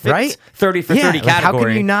perfect Right? 30 for 30 like, how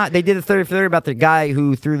category. can you not? They did a 30 for 30 about the guy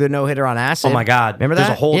who threw the no hitter on acid. Oh my God! Remember There's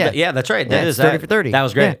that? a whole yeah, that's right. That Yeah, is it's 30 that. for 30. That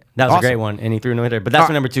was great. Yeah. That was a Awesome. great one, and he threw no hitter. But that's All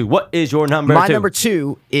my right. number 2. What is your number? My 2? number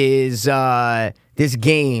 2 is this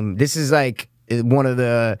game. This is like one of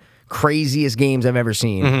the craziest games I've ever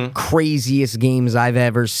seen. Craziest games I've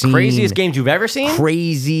ever seen. Craziest games you've ever seen?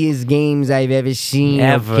 Craziest games I've ever seen.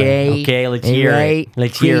 Ever. Okay, Okay, let's hear it. Right?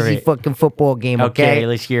 Let's hear Crazy it. fucking football game. Okay, Okay,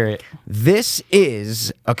 let's hear it. this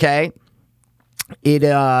is okay.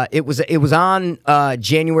 It was on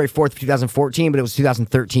January 4th, 2014, but it was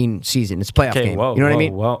 2013 season. It's a playoff Okay, game. whoa, You know what I whom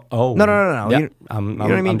mean? Whoa, oh, No. Yep. You I'm know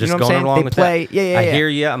what I mean? I'm just You know what I'm going saying? along They with play, that. yeah. I hear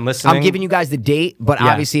you. I'm listening. I'm giving you guys the date, but Yeah.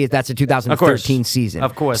 obviously that's a 2013 season.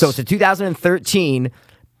 Of course. So it's a 2013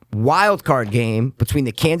 wild card game between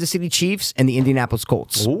the Kansas City Chiefs and the Indianapolis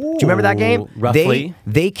Colts. Do you remember that game? Ooh, roughly.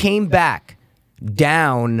 They came back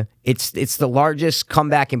down. It's the largest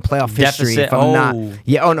comeback in playoff history. Deficit. If I'm not. Oh.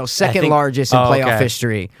 Yeah. Oh no, second think- largest in oh, playoff okay.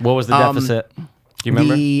 history. What was the deficit? Do you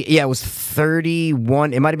remember? It was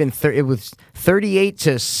 31. It might have been. It was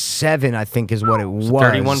 38-7. I think is what it was.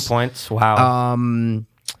 31 points. Wow.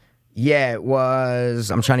 Yeah, it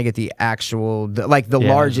was. I'm trying to get the actual, the Yeah.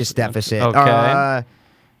 largest deficit. Okay.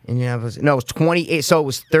 And yeah, it was 28. So it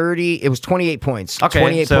was 30. It was 28 points. Okay,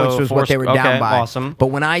 28 so points was what they were okay, down by. awesome. But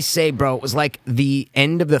when I say, bro, it was like the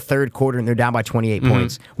end of the third quarter and they're down by 28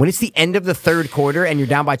 points. When it's the end of the third quarter and you're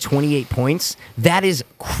down by 28 points, that is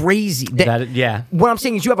crazy. Yeah. What I'm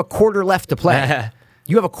saying is you have a quarter left to play.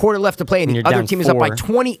 You have a quarter left to play, and the you're other down team is up by 4.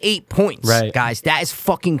 28 points. Right. Guys, that is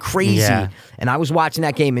fucking crazy. Yeah. And I was watching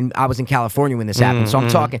that game, and I was in California when this happened. So I'm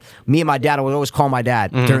talking, me and my dad, I would always call my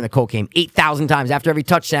dad during the Colt game 8,000 times after every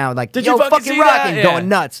touchdown, like, Did yo, you fucking fucking see rocking, that? Yeah. going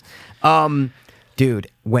nuts. Dude,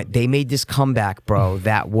 when they made this comeback, bro,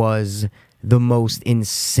 that was the most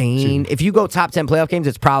insane. If you go top 10 playoff games,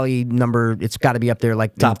 it's probably it's got to be up there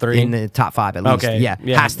like Top 3? in the top 5 at least. Okay. Yeah,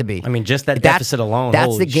 Yeah. has to be. I mean, just that That's- deficit alone, That's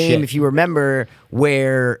holy the game, shit. if you remember,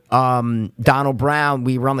 where Donald Brown,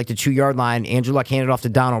 we were on like the 2-yard line. Andrew Luck handed off to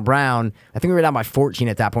Donald Brown. I think we were down by 14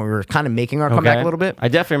 at that point. We were kind of making our comeback Okay. a little bit. I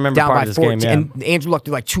definitely remember down part by of this game, 14. yeah. And Andrew Luck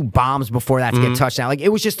threw like 2 bombs before that to get a touchdown. Like, it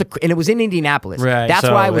was just and it was in Indianapolis. Right, That's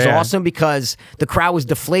so, why it was yeah. awesome, because the crowd was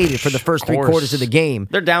deflated for the first 3 quarters of the game.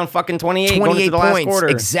 They're down fucking 28 going 28 into the last points, quarter.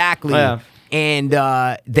 exactly. Yeah. And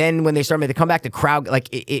then when they started making the comeback, the crowd, like,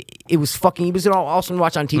 it was fucking, it was awesome to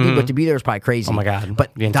watch on TV, but to be there was probably crazy. Oh my God.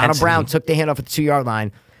 But The Donald intensity. Brown took the hand off at the 2-yard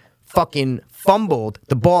line, fucking fumbled.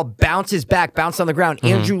 The ball bounces back, bounced on the ground.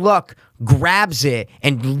 Andrew Luck grabs it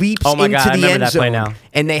and leaps Oh my into God, I the remember end that play zone. now.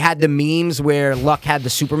 And they had the memes where Luck had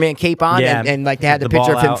the Superman cape on, Yeah. and like they had the The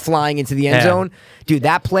picture ball of him out. flying into the end Yeah. zone. Dude,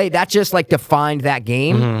 that play, that just like defined that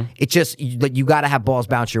game. It just, like, you got to have balls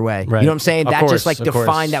bounce your way. Right. You know what I'm saying? Of That course, just like of course.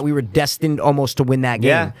 defined that we were destined almost to win that game.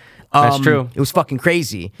 Yeah, that's true. It was fucking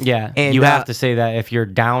crazy. Yeah, and you have to say that if you're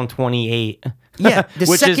down 28. Yeah, the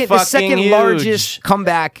which is second fucking huge. largest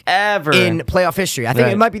comeback Ever. in playoff history. I think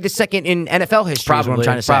Right. it might be the second in NFL history. Is what I'm Probably,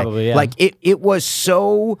 trying to say. probably, yeah. Like it was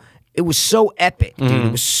so epic, dude. Mm-hmm.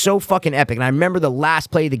 It was so fucking epic. And I remember the last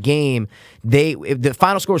play of the game. The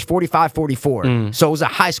final score was 45-44, so it was a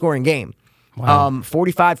high scoring game.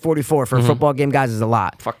 45-44 for a football game, guys, is a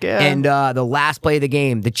lot. Mm-hmm. Fuck yeah. And the last play of the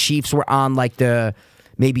game, the Chiefs were on like the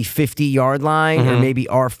maybe 50-yard line or maybe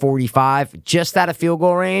R45, just out of field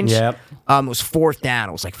goal range. Yep. It was 4th down.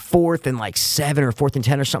 It was like 4th and like 7 or 4th and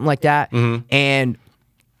 10 or something like that. And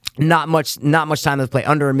not much time to play,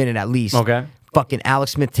 under a minute at least. Okay. Fucking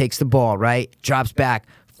Alex Smith takes the ball, right? Drops back,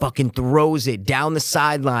 fucking throws it down the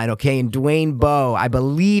sideline, okay? And Dwayne Bowe, I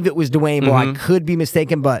believe it was Dwayne Bowe. I could be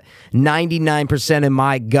mistaken, but 99% of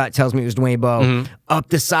my gut tells me it was Dwayne Bowe. Up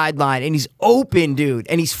the sideline, and he's open, dude.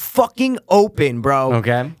 And he's fucking open, bro.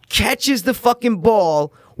 Okay. Catches the fucking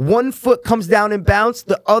ball. One foot comes down and bounce.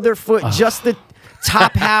 The other foot, just the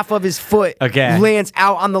top half of his foot, Okay. lands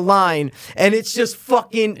out on the line. And it's just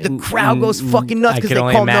fucking, the crowd goes fucking nuts I because can they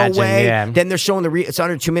only call imagine, no way. yeah. Then they're showing it's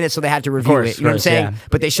under 2 minutes, so they had to review course, it. You know what I'm course, saying? yeah.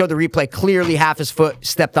 But they showed the replay. Clearly, half his foot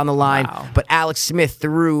stepped on the line. Wow. But Alex Smith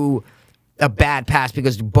threw a bad pass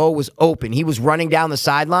because Bo was open. He was running down the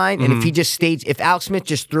sideline, and if he just stayed, if Alex Smith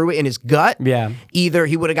just threw it in his gut, Yeah. either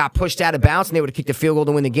he would have got pushed out of bounds and they would have kicked a field goal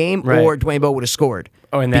to win the game, Right. or Dwayne Bowe would have scored.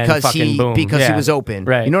 Oh, and then because fucking he boom. he Yeah. was open.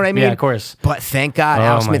 Right. You know what I mean? Yeah, of course. But thank God Oh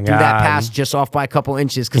Alex my Smith threw that God. pass just off by a couple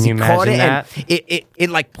inches because Can he you caught it imagine and it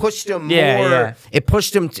like pushed him Yeah, more. yeah. It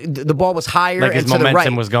pushed him. The ball was higher Like his and to the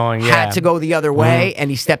momentum right. was going, yeah. Had to go the other way, and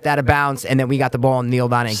he stepped out of bounds, and then we got the ball and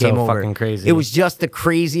kneeled on it and So game over. fucking crazy. It was just the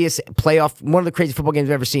craziest playoff, one of the craziest football games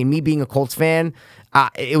I've ever seen. Me being a Colts fan,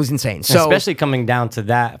 It was insane. So especially coming down to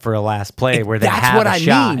that for a last play where they that's have what a I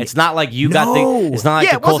shot. mean. It's not like you got No. the. It's not like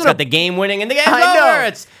Yeah, the it Colts wasn't got a- the game winning and the game's I know. over.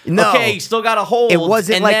 It's No. okay. You still got to hold. It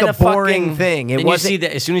wasn't and like then a boring fucking, thing. It then wasn't- You see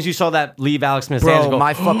that as soon as you saw that leave Alex Smith's hands, bro, you go,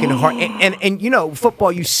 my fucking heart. And you know,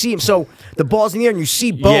 football, you see him. So the ball's in the air, and you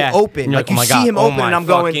see Bo Yeah. open. And you're Like like, oh you my see God. him Oh open, my and I'm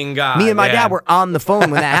going. fucking God. Me and my Yeah. dad were on the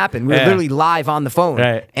phone when that happened. We were Yeah. literally live on the phone.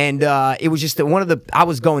 Right. And it was just one of the. I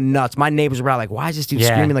was going nuts. My neighbors were out like, "Why is this dude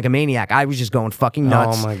Yeah. screaming like a maniac?" I was just going fucking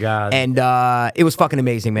nuts. Oh, my God. And it was fucking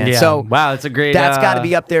amazing, man. Yeah. So Wow, it's a great, That's got to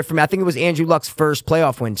be up there for me. I think it was Andrew Luck's first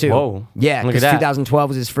playoff win too. Whoa. Yeah, Look at because that. 2012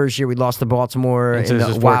 was his first year. We lost to Baltimore So in this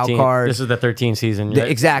the is wild 14 card. This is the 13 season. right?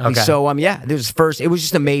 Exactly. Okay. So yeah, this was first. It was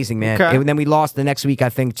just amazing, man. Okay. And then we lost the next week, I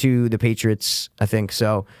think, to the Patriots. I think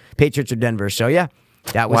so. Patriots or Denver. So yeah,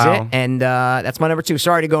 that was Wow. it. And that's my number 2.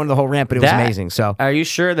 Sorry to go into the whole rant, but it was That- amazing. So Are you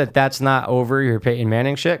sure that that's not over your Peyton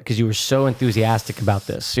Manning shit? Because you were so enthusiastic about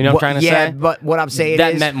this. You know what I'm trying to yeah, say? but what I'm saying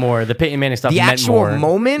that is meant more. The Peyton Manning stuff the meant actual more.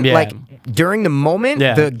 moment, Yeah. like during the moment,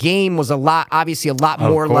 Yeah. the game was obviously a lot Of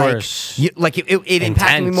more course. like it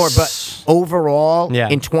impacted me more. But Intense. overall, Yeah.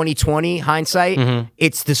 in 2020 hindsight,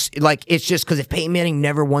 it's this like it's just because if Peyton Manning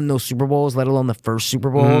never won those Super Bowls, let alone the first Super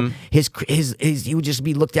Bowl, his he would just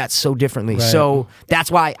be looked at so differently. So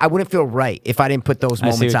that's why I wouldn't feel right if I didn't put those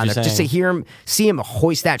I see moments what on you're there. Just to saying. see him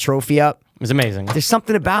hoist that trophy up. It was amazing. There's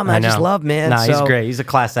something about him I just know. love, man. Nah, he's So, great. He's a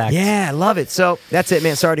class act. Yeah, I love it. So that's it,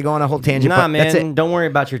 man. Sorry to go on a whole tangent, Nah, but man. that's it. Don't worry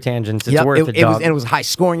about your tangents. It's Yep, worth it, it was dog. and it was high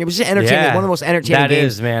scoring. It was just entertaining. Yeah, One of the most entertaining that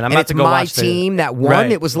games. is, man. I'm and about it's to go my watch the- team that won.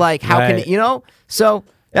 Right. It was like, how can Right. it, you know? So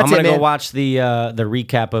that's I'm gonna it, man. go watch the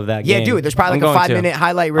recap of that Yeah, game. do it. There's probably I'm like a going to. 5-minute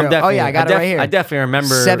highlight I'm reel. Oh definitely- yeah, I got it right here. I definitely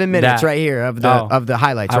remember 7 minutes that. right here of the Oh.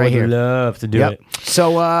 highlights I right would here. love to do Yep. it.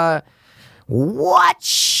 So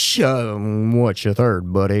what's your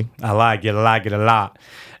third, buddy? I like it a lot.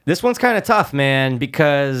 This one's kind of tough, man,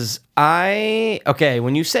 because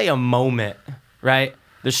when you say a moment, right?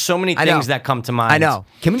 There's so many I know. things that come to mind. I know.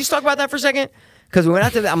 Can we just talk about that for a second? Because we went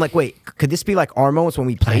out to that. I'm like, wait, could this be like our moments when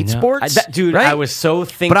we played know. sports? Dude, right? I was so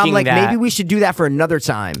thinking But I'm like, that. maybe we should do that for another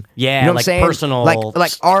time. Yeah, you know what like I'm saying? personal-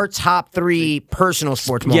 like our top 3 personal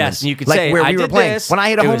sports moments. Yes, and you could like say where I we were did playing this. when I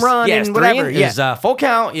hit a It home was- run yeah, and it's whatever. It Yeah, was full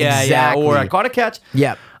count. Yeah, Exactly. yeah. Or I caught a catch.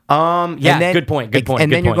 yep. Yeah, And then- good point. Good point.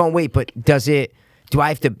 And good then you're point. going, wait, but does it? Do I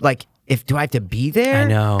have to like? Do I have to be there? I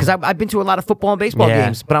know. Because I've been to a lot of football and baseball Yeah.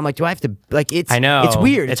 games, but I'm like, do I have to? Like, it's I know. it's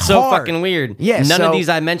weird. It's so hard. fucking weird. Yeah. None of so- these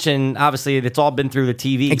I mentioned, obviously, it's all been through the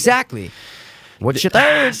TV. exactly. What's your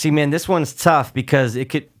third? See, man, this one's tough because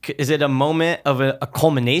is it a moment of a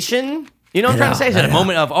culmination? You know what I'm trying to say? Is it a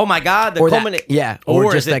moment of, oh my God, the Or that- culmination? yeah, Or, or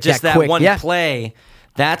is just it like just that that quick- one yeah. play?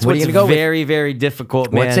 That's What are you what's gonna go with? very, very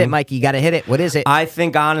difficult, man. What's it, Mikey? You got to hit it. What is it? I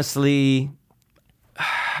think, honestly,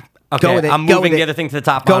 okay, Go with it. I'm Go moving with the it. other thing to the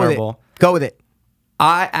top Go honorable. with it. Go with it.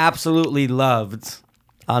 I absolutely loved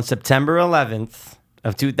on September 11th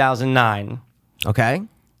of 2009 Okay.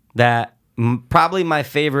 that probably my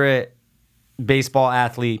favorite baseball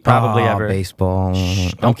athlete probably Oh, ever. baseball. I'm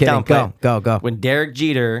Don't kidding. downplay Go. it. When Derek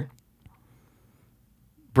Jeter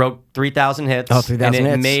broke 3,000 hits. Oh, 3,000 and it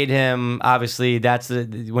hits. made him, obviously, that's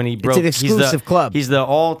when he broke. an exclusive club. He's the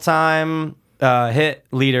all-time hit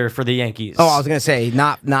leader for the Yankees. Oh, I was gonna say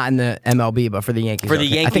not in the MLB, but for the Yankees. For the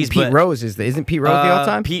Okay. I Yankees, think Pete but- Rose isn't Pete Rose the all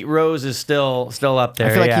time? Pete Rose is still up there. I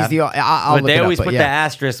feel like yeah. he's the. I'll But look they it up, always but put yeah. the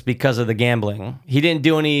asterisk because of the gambling. He didn't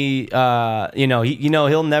do any.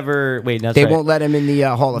 He'll never. Wait, no, They sorry. won't let him in the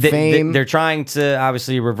Hall of They- Fame. They're trying to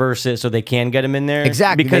obviously reverse it so they can get him in there.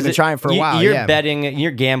 Exactly. They've Because been trying for a while, You're yeah. betting.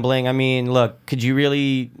 You're gambling. I mean, look. Could you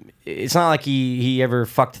really? It's not like he ever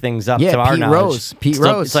fucked things up. Yeah, to our Pete knowledge. Rose. Pete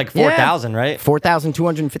Still- Rose. It's like Yeah. 4,000, right?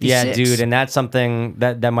 4,256. Yeah, dude, and that's something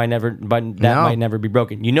that might never, No. might never be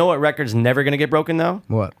broken. You know what record's never gonna get broken though?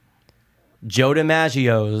 What? Joe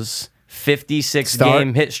DiMaggio's 56 Start.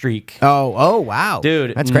 game hit streak. Oh, wow,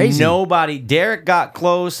 Dude, that's crazy. Nobody. Derek got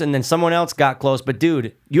close, and then someone else got close. But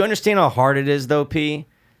dude, you understand how hard it is, though, P.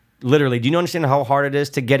 Literally, do you understand how hard it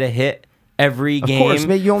is to get a hit every Of game course,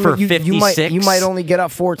 man. for 56? You might only get up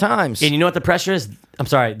 4 times. And you know what the pressure is? I'm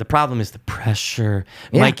sorry. The problem is the pressure,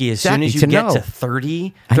 Yeah, Mikey. As soon as exactly, you to get know. to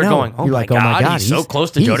 30, I they're know. going, "Oh You're my like, oh my god, God, he's so he's- close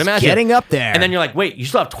to Joe he's DiMaggio, getting up there." And then you're like, "Wait, you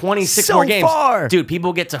still have 26 So more games, far. dude."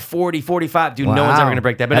 People get to 40, 45, dude. No Wow. one's ever gonna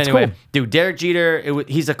break that. But That's anyway, cool. dude, Derek Jeter,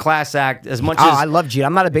 he's a class act. As much Oh, as I love Jeter.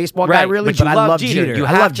 I'm not a baseball guy right, really, but, you I love love Jeter. You I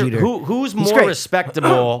have love to. Jeter. Who's He's more great.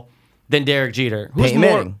 respectable than Derek Jeter? Who's Peyton more?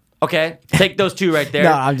 Manning. Okay, take those two right there.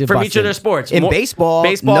 No, I'm just from each busting. of their sports. In baseball,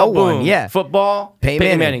 no boom. one, yeah. Football, Peyton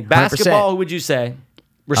Peyton Manning, Manning. 100%. Basketball, who would you say?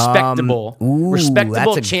 Respectable, ooh,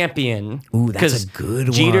 respectable that's a- champion. Ooh, that's a 'Cause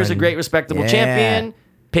good Jeter's a one. great respectable Yeah. champion.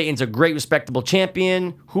 Peyton's a great, respectable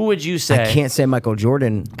champion. Who would you say? I can't say Michael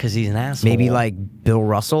Jordan. Because he's an asshole. Maybe like Bill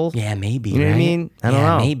Russell. Yeah, maybe. You know what I right? mean? I don't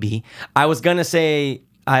Yeah, know. Maybe. I was gonna say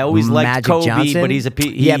I always liked Magic Kobe, Johnson? but he's a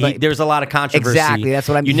Yeah, but there's a lot of controversy. Exactly, that's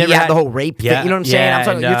what I mean. You never had the whole rape thing. You know what I'm saying? I'm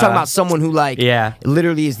talking, and, you're talking about someone who like yeah.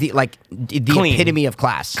 literally is the Clean. epitome of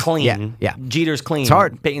class. clean. Yeah. Jeter's clean. It's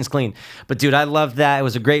hard. Peyton's clean. But dude, I love that. It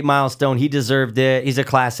was a great milestone. He deserved it. He's a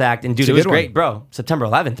class act. And dude, It's a it was good one. great, bro. September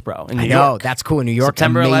 11th, bro. In New I know, York. that's cool in New York.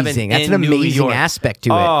 September 11th amazing. That's an in New amazing York. aspect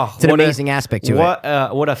to it. Oh, It's an what a- amazing aspect to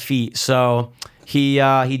it. What a feat. So he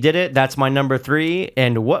did it. That's my number 3.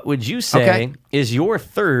 And what would you say Okay. is your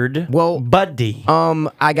third Well, buddy?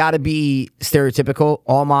 I gotta be stereotypical.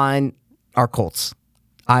 All mine are Colts.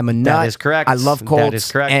 I'm a nut. is correct. I love That Colts.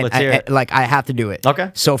 is correct. And Let's hear it. I have to do it.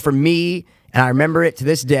 Okay. So for me, and I remember it to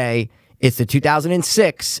this day, it's the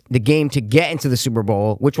 2006, the game to get into the Super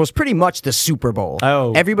Bowl, which was pretty much the Super Bowl.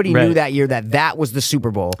 Oh, Everybody right. knew that year that was the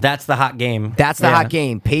Super Bowl. That's the hot game. That's the Yeah. hot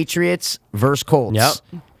game. Patriots versus Colts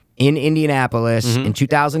Yep. in Indianapolis in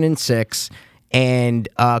 2006. And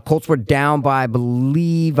Colts were down by, I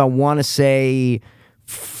believe, I want to say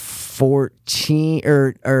 14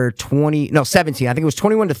 or 20, no, 17. I think it was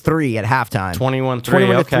 21-3 at halftime. 21-3,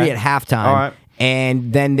 21-3 okay. at halftime. All right.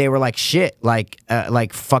 And then they were like, shit, like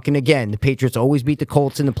fucking again. The Patriots always beat the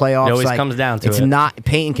Colts in the playoffs. It always Like, comes down to it's it. not,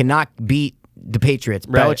 Peyton cannot beat the Patriots.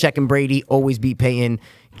 Right. Belichick and Brady always beat Peyton.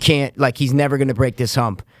 Can't, like, he's never going to break this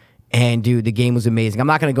hump. And dude, the game was amazing. I'm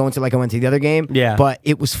not going to go into like I went to the other game. Yeah. But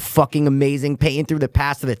it was fucking amazing. Peyton threw the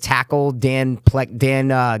pass to the tackle,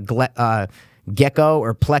 Gecko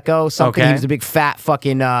or Pleco, something. Okay. He was a big fat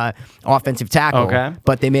fucking offensive tackle. Okay.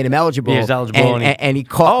 But they made him eligible. He was eligible, and he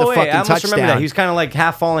caught the fucking I almost touchdown. remember that. He was kind of like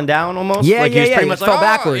half falling down almost. Yeah, like yeah, he was yeah. pretty He much just fell like,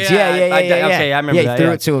 backwards. Oh, Yeah. Okay, I remember yeah, that. he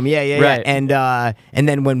threw it to him. Yeah. Right. And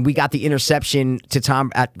then when we got the interception to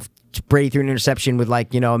Tom Brady threw an interception with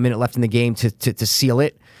like a minute left in the game to seal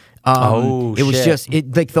it. It was shit. just it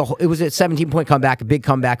was a 17-point comeback, a big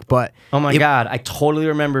comeback, but Oh my it- God, I totally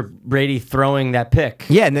remember Brady throwing that pick.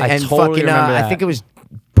 Yeah, and I totally fucking remember that. I think it was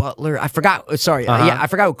Butler. I forgot. Sorry, yeah, I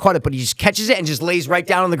forgot who caught it, but he just catches it and just lays right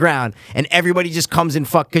down on the ground, and everybody just comes and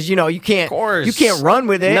fuck because you can't course. you can't run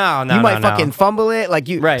with it. No, you might no. fucking fumble it like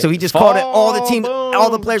you. Right. So he just caught it. All the team, Fall, all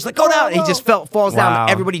the players like go down. And he just falls Wow. down.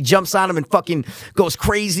 Everybody jumps on him and fucking goes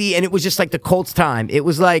crazy, and it was just like the Colts' time. It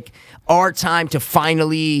was like our time to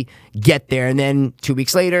finally get there, and then 2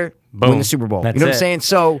 weeks later, win Boom. the Super Bowl. That's you know what it. I'm saying?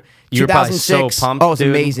 So. You were probably so 2006. pumped, Oh, it's dude.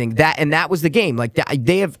 amazing. That was the game. Like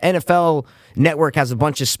they have NFL Network has a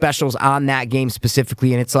bunch of specials on that game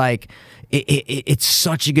specifically, and it's like it's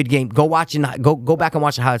such a good game. Go watch and go back and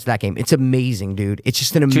watch the highlights of that game. It's amazing, dude. It's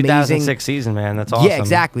just an amazing 2006 season, man. That's awesome. Yeah,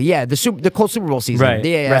 exactly. Yeah, the Colts Super Bowl season. Right,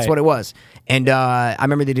 Yeah, that's right. what it was. And I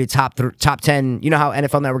remember they did top 10. You know how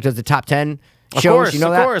NFL Network does the top 10 Of shows? course, you know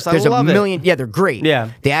of that? course. I There's love a it. million. Yeah, they're great.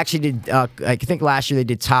 Yeah. They actually did. I think last year they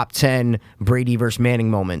did top 10 Brady versus Manning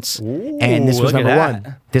moments, and this was look at number that.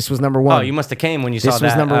 one. This was number one. Oh, you must have came when you saw This that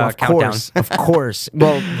was number one, of countdown. course, of course.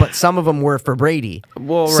 Well, but some of them were for Brady.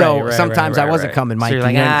 Well, so right, sometimes right, I wasn't right. coming, So Mike. you're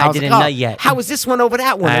like, and then I was didn't like, know oh, yet. How is this one over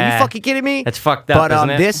that one? Are you Ah, fucking kidding me? that's fucked up, But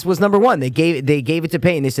isn't it? this was number one. They gave it to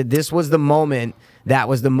Payne. They said this was the moment that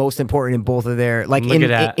was the most important in both of their Look at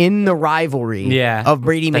that. in the rivalry Yeah. of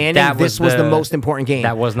Brady Like, Manning. that This was was the the- most important game.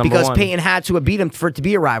 that was number because one. Peyton had to have beat him for it to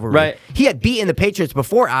be a rivalry. Right. He had beaten the Patriots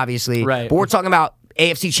before, obviously. Right. But we're talking about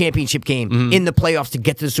AFC Championship game in the playoffs to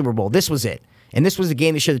get to the Super Bowl. This was it. And this was the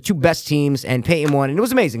game that showed the two best teams, and Peyton won, and it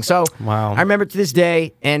was amazing. So Wow. I remember it to this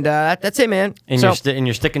day, and that's it, man. And so,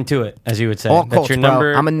 you're sticking to it, as you would say. All That's Colts, your bro.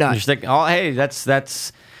 number. I'm a nut. You're hey,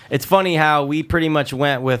 that's. It's funny how we pretty much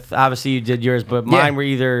went with. Obviously, you did yours, but mine were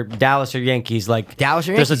either Dallas or Yankees. Like Dallas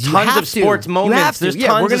or There's Yankees. You tons have of sports to. You moments. have to. There's Yeah,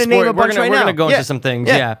 tons we're gonna of name sport. a bunch we're right gonna now. go Yeah. into some things.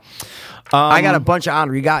 Yeah. Yeah. I got a bunch of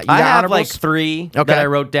honor. You got I have honorables? like 3 Okay. that I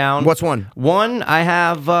wrote down. What's one? One I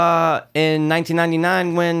have in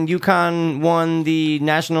 1999 when UConn won the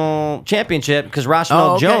national championship because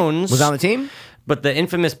Rashomon okay. Jones Was on the team? But the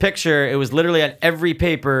infamous picture, it was literally on every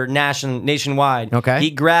paper nationwide. Okay. He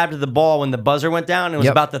grabbed the ball when the buzzer went down and was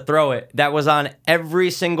Yep. about to throw it. That was on every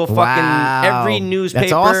single fucking Wow. every newspaper.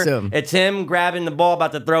 That's awesome. It's him grabbing the ball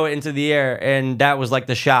about to throw it into the air, and that was like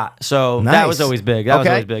the shot. So that Nice. was always big. That was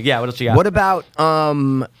Okay. always big. Yeah. What else you got? What about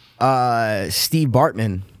Steve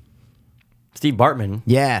Bartman? Steve Bartman.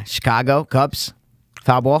 Yeah, Chicago Cubs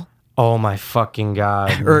foul ball. Oh my fucking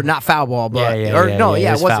god. Or not foul ball, but Yeah, or yeah, no, yeah, yeah,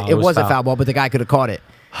 it was it was foul. It was a foul. foul ball, but the guy could have caught it.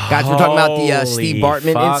 Guys, we're talking about the Steve Holy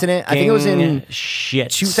Bartman incident. I think it was in fucking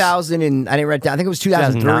shit. 2000 and I didn't write it down. I think it was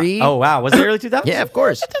 2003. Oh wow, was it early 2000s? Yeah, of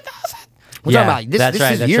course. We're Yeah, talking about this. that's This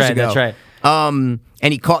right, is that's years right, ago. that's right.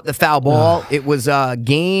 And he caught the foul ball. It was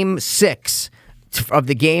game 6. of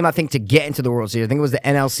the game, I think, to get into the World Series. I think it was the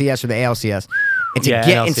NLCS or the ALCS. And to Yeah,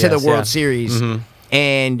 get into the NLCS, World yeah. Series.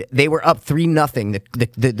 And they were up 3-0.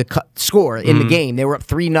 The score in the game, they were up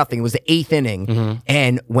 3-0. It was the 8th inning.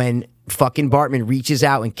 And when fucking Bartman reaches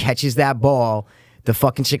out and catches that ball, the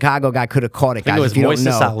fucking Chicago guy could have caught it, guys. I think it was if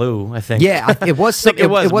you Moises don't know. Salou, I think. Yeah, it was. I think it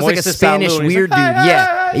was like a Moises Spanish Salou, and he's weird like, dude. "Hey,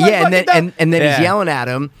 Yeah, hey, yeah, and then yeah. he's yelling at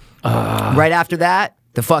him. Right after that,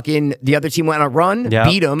 the other team went on a run, Yep,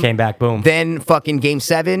 beat him, came back, boom. Then fucking game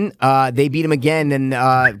 7, they beat him again,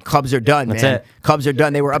 and Cubs are done. That's man. it. Cubs are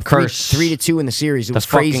done. They were up Curse. 3-2 in the series. It was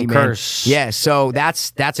The crazy, fucking man. curse. Yeah, so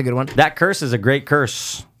that's a good one. That curse is a great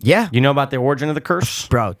curse. Yeah. You know about the origin of the curse?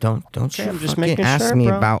 Bro, don't Okay, you I'm just fucking making ask sure, me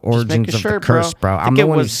bro. about Just origins making of sure, the curse, bro. I I'm think the it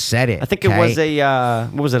one who was- said it. I think it okay? was a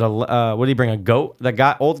what was it? What did he bring? A goat?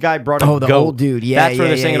 The old guy brought a Oh, goat. the old dude. Yeah, That's where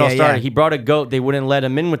yeah, this thing yeah, it all yeah, started. yeah. He brought a goat. They wouldn't let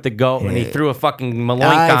him in with the goat, and he threw a fucking maloink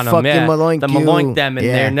I on him. fucking Yeah, maloinked the you. maloinked them, and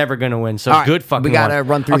Yeah. they're never gonna win. So All right, good fucking. we gotta one.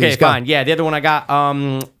 run through Okay, these. Go. fine. Yeah, the other one I got.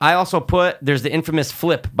 I also put. There's the infamous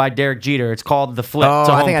flip by Derek Jeter. It's called the flip. Oh,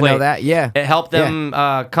 to I home think I plate. know that. Yeah. It helped Yeah.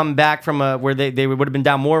 them come back from where they would have been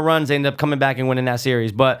down more runs. They ended up coming back and winning that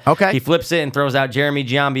series. But Okay. he flips it and throws out Jeremy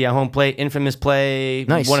Giambi at home plate. Infamous play.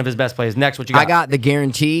 Nice. One of his best plays. Next, what you got? I got the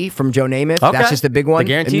guarantee from Joe Namath. Okay. That's just the big one. The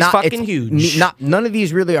guarantee's Not- fucking it's huge. None of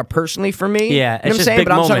these really are personally for me. Yeah, You know it's what I'm just saying? big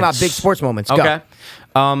But I'm talking about moments. big sports moments. Go. Okay.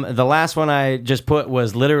 The last one I just put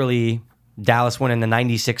was literally Dallas winning the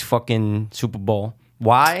 '96 fucking Super Bowl.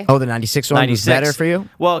 Why? Oh, the 96 one was better for you?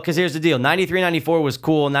 Well, because here's the deal. 93, 94 was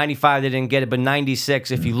cool. 95, they didn't get it. But 96,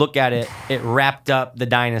 if you look at it, it wrapped up the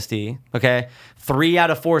dynasty. Okay? 3 out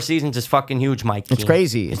of 4 seasons is fucking huge, Mike. It's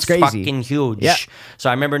crazy. It's crazy. fucking huge. Yeah. So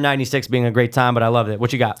I remember 96 being a great time, but I loved it.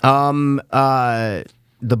 What you got?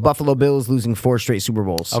 The Buffalo Bills losing 4 straight Super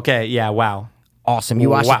Bowls. Okay, yeah, wow. Awesome. You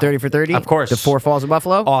watched Wow. the 30 for 30? Of course. The 4 Falls of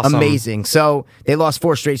Buffalo? Awesome. Amazing. So they lost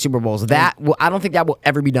 4 straight Super Bowls. I don't think that will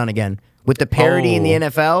ever be done again. With the parity in the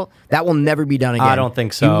NFL, that will never be done again. I don't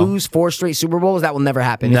think so. You lose 4 straight Super Bowls, that will never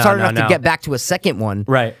happen. No, it's hard no, enough to no. get back to a second one.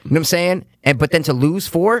 Right. You know what I'm saying? But then to lose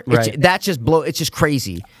 4, Right. that's just it's just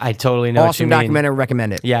crazy. I totally know what you Awesome mean. documentary,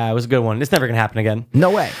 recommend it. Yeah, it was a good one. It's never going to happen again.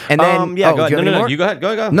 No way. And then, yeah, oh, go ahead. do you have No, any no, more? you go ahead.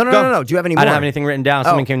 Go. No. Do you have any I don't more? have anything written down.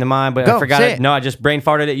 Something came to mind, but Go, I forgot say it. it. No, I just brain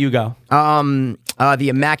farted it. You go. The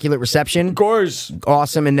Immaculate Reception. Of course.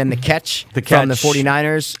 Awesome. And then the catch, The from the catch.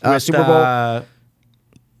 49ers Super Bowl.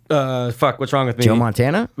 Fuck, what's wrong with me? Joe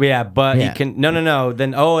Montana? Yeah, but Yeah. he can. No.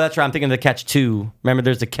 Then, that's right. I'm thinking of the catch 2. Remember,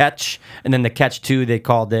 there's the catch, and then the catch 2. They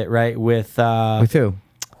called it right with. With who?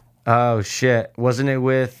 Oh shit! Wasn't it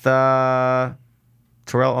with Terrell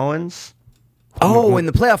Owens? Oh, in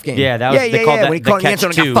the playoff game. Yeah, that was. They called that when he the caught catch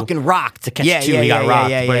Anthony 2. got fucking rocked. The catch yeah, 2. yeah, he got yeah, rocked.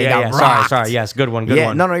 Yeah, But he yeah, got yeah. rocked. Sorry. Yes, good one. Good Yeah,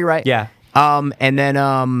 one. no, you're right. Yeah. And then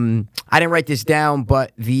I didn't write this down,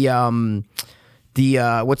 but the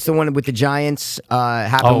what's the one with the Giants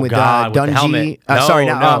happened Oh, with God, with the Dungy. helmet. Sorry,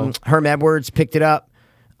 No, not no. Herm Edwards picked it up.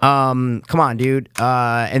 Come on, dude.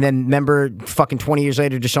 And then remember, fucking 20 years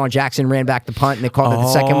later, Deshaun Jackson ran back the punt, and they called it the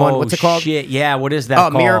second one. What's it called? Shit, yeah. What is that Oh,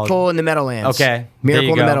 called? Miracle in the Meadowlands. Okay.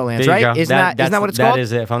 Miracle in the Meadowlands, There you right? go. Isn't that what it's called? That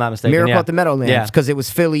is it, if I'm not mistaken. Miracle yeah. at the Meadowlands, Yeah. because it was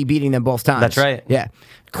Philly beating them both times. That's right. Yeah.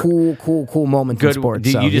 Cool moment in Good. sports.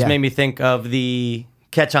 You so, just yeah. made me think of the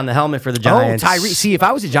catch on the helmet for the Oh, Giants. Tyree. See, if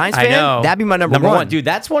I was a Giants I fan, know. that'd be my number one. Dude,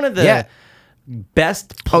 that's one of the Yeah.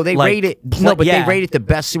 best. Oh, they like, rate it. play- No, but yeah. they rate it the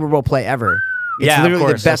best Super Bowl play ever. It's Yeah, of literally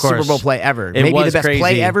course, the best of Super course. Bowl play ever. It Maybe the was best play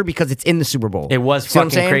crazy. ever because it's in the Super Bowl. It was See what I'm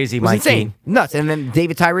fucking saying? crazy, It was Mikey. insane. Nuts. And then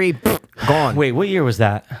David Tyree, gone. Wait, what year was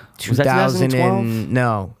that? Was that 2012?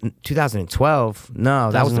 No, 2012.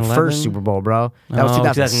 No, that was the 2011? first Super Bowl, bro. That was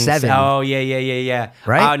 2007. Oh, yeah.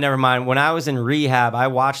 Right? Oh, never mind. When I was in rehab, I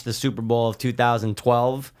watched the Super Bowl of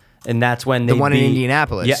 2012, and that's when they The one in beat-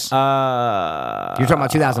 Indianapolis. Yeah. You're talking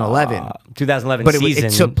about 2011. 2011 But it season.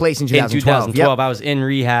 took place in 2012. 2012, I was in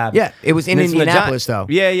rehab. Yeah, it was in And it's when the Indianapolis, though.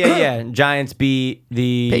 Yeah. Giants beat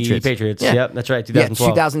the Patriots. Yeah. Yep, that's right. Yeah,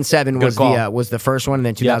 2012. 2007 Good was call. was the first one, and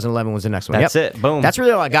then 2011 was the next one. That's Yep. it. Boom. That's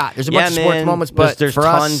really all I got. There's a bunch of sports man. moments, but there's for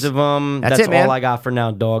tons us, of them. that's That's it, man. all I got for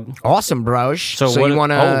now, dog. awesome, bros. So, you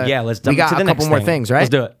want to? Oh yeah, let's jump We got to the a next couple more thing. things, right? Let's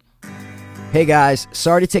do it. Hey guys,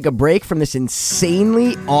 sorry to take a break from this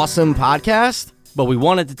insanely awesome podcast. But we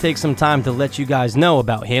wanted to take some time to let you guys know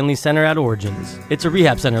about Hanley Center at Origins. It's a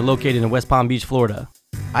rehab center located in West Palm Beach, Florida.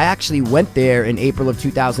 I actually went there in April of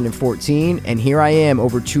 2014, and here I am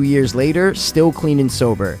over 2 years later, still clean and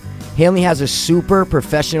sober. Hanley has a super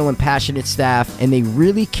professional and passionate staff, and they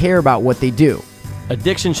really care about what they do.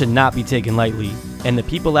 Addiction should not be taken lightly, and the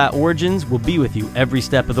people at Origins will be with you every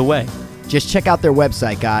step of the way. Just check out their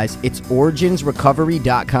website, guys. It's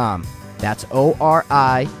originsrecovery.com. That's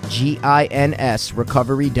ORIGINS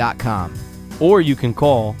recovery.com. Or you can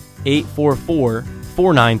call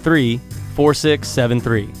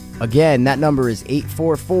 844-493-4673. Again, that number is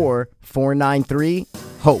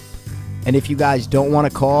 844-493-HOPE. And if you guys don't want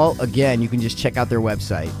to call, again, you can just check out their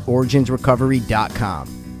website,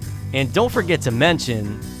 originsrecovery.com. And don't forget to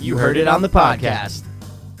mention you heard it on the podcast.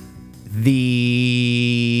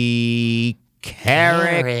 The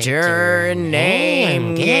character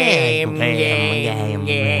name game.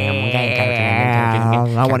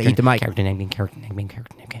 I want to eat the mic. Character name game.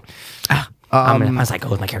 I was like, go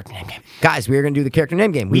with my character name game. Guys, we're going to do the character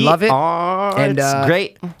name game. We love it. And it's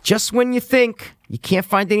great. Just when you think you can't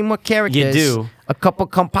find any more characters, You do. a couple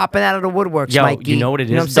come popping out of the woodworks, Yo, Mikey. you know what it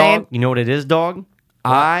is, what I'm dog? saying? You know what it is, dog?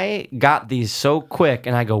 I got these so quick,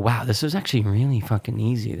 and I go, wow, this was actually really fucking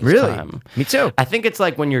easy this Really? time. Me too. I think it's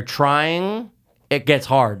like when you're trying, it gets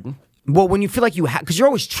hard. Well, when you feel like you have, because you're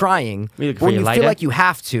always trying, You look but for when your you lighter? feel like you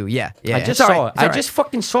have to, yeah. I just it's saw all right, it. it's all I right. just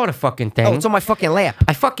fucking saw the fucking thing. Oh, it's on my fucking lamp.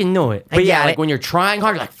 I fucking knew it. I But yeah, got like it. when you're trying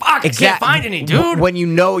hard, you're like, fuck, I can't find any, dude. When you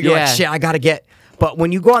know you're Yeah. like, shit, I gotta get. But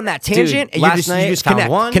when you go on that tangent, and last you just night, connect, found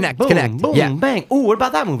one, connect, boom, connect. boom, Yeah. bang. Ooh, what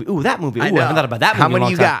about that movie? Ooh, that movie. Ooh, I know. haven't thought about that movie How in a many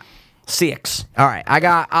long you time. got? 6. All right,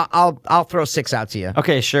 I'll throw 6 out to you.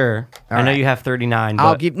 Okay, sure. I know right. you have 39.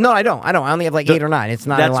 I'll but give. No, I don't. I only have like 8 or 9. It's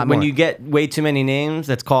not a that's lot when more. you get way too many names.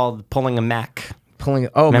 That's called pulling a Mac. Pulling.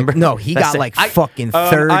 Oh, Remember? no, he That's got it. like fucking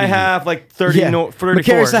 30. I have like 30, Yeah. 34.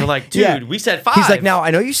 McCare's They're like, dude, yeah. we said 5. He's like, now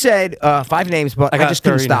I know you said 5 names, but I got just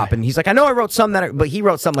couldn't 39. stop. And he's like, I know I wrote some that, but he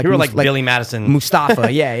wrote something like You were like Billy Madison.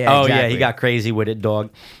 Mustafa. Yeah, yeah. Oh, yeah, exactly. he got crazy with it, dog.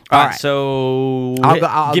 All All right, right. so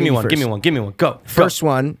I'll give me give you one, give me first. one, give me one. Go. First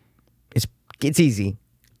one. It's easy.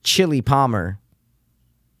 Chili Palmer.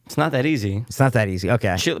 It's not that easy. It's not that easy.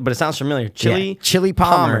 Okay. But it sounds familiar. Chili Chili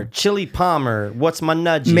Palmer. Chili Palmer. What's my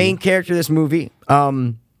nudgy? Main character of this movie.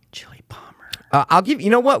 Chili Palmer. I'll give.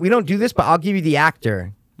 You know what? We don't do this, but I'll give you the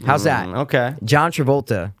actor. How's that? Okay. John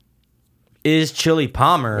Travolta. Is Chili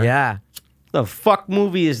Palmer? Yeah. The fuck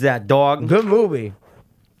movie is that, dog? Good movie.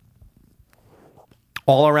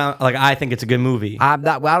 All around, like, I think it's a good movie. I'm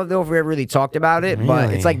not. Well, I don't know if we ever really talked about it, but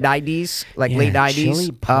Really? it's like 90s, like Yeah, late 90s. Chili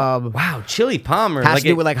wow, Chili Palmer. Has like to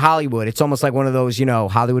do with like Hollywood. It's almost like one of those,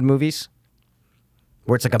 Hollywood movies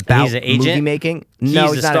where it's like about he's an agent? movie making. He's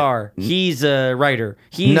No, a he's not star. He's a writer.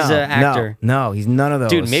 He's no, an actor. No, he's none of those.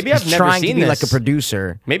 Dude, maybe He's I've never trying seen to be like this. a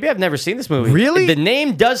producer. Maybe I've never seen this movie. Really? The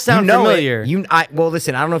name does sound You know familiar. it. Well,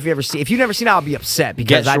 listen. I don't know if you ever see. If you've never seen it, I'll be upset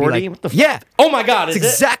because Get I'd Shorty? be like, What the f- yeah. Oh my God, is It's it?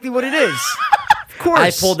 exactly what it is. Of course.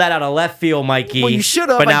 I pulled that out of left field, Mikey. Well, you should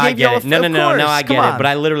have. But I now I gave get you it. a- No, of now I course. get Come it. on. But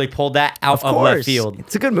I literally pulled that out of left field.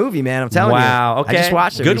 It's a good movie, man. I'm telling you. Wow. Okay. I just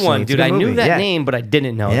watched it. Good recently. one, It's a dude. good I knew movie. that Yeah. name, but I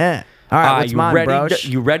didn't know it. Yeah. All right. What's you mine, ready? bro?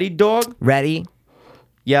 You ready, dog? Ready?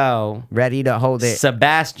 Yo, Ready to hold it.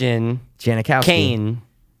 Sebastian Janikowski. Kane.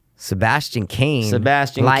 Sebastian Kane.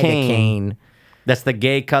 Sebastian Liga Kane. That's the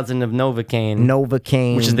gay cousin of Novocaine.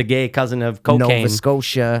 Novocaine. Which is the gay cousin of cocaine. Nova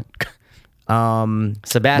Scotia.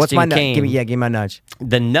 Sebastian What's my nudge? Kane. Give me my nudge.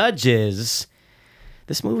 The nudge is,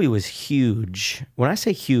 this movie was huge. When I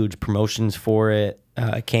say huge, promotions for it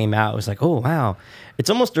came out. It was like, oh, wow. It's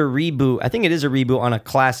almost a reboot. I think it is a reboot on a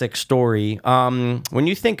classic story. When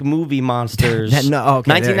you think movie monsters, No,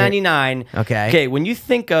 okay, 1999. Okay. Okay, when you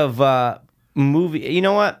think of movie, you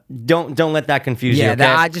know what? Don't let that confuse you. Yeah, Okay?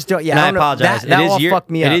 that- I just don't- yeah, No, I I don't know. apologize. That it is all year, fucked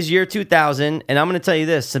me It up. is year 2000, and I'm going to tell you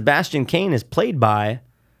this: Sebastian Kane is played by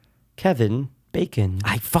Kevin Bacon.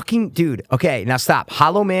 I fucking dude. Okay, now stop.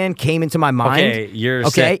 Hollow Man came into my mind. Okay, you're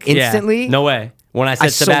okay sick. Yeah. instantly. No way. When I said I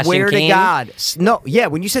Sebastian swear Kane, to God. No, yeah.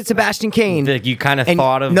 When you said Sebastian Kane, like you kind of and-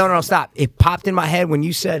 thought of no, stop. It popped in my head when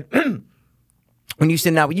you said. When you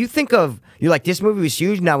said now, when you think of, you're like, this movie was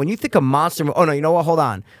huge. Now, when you think of monster, oh no, you know what? Hold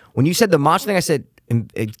on. When you said the monster thing, I said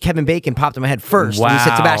Kevin Bacon popped in my head first. When you said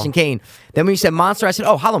Wow. Sebastian Kane. Then when you said monster, I said,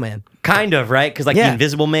 oh, Hollow Man. kind of right because like Yeah. the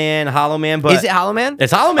Invisible Man, Hollow Man. But Is it Hollow Man?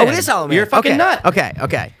 It's Hollow Man. Oh, it is Hollow Man. You're a fucking okay. nut.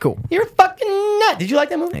 Okay, cool. You're a fucking nut. Did you like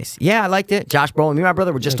that movie? Nice. Yeah, I liked it. Josh Brolin, me and my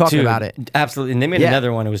brother were just talking Dude, about it. Absolutely. And they made Yeah.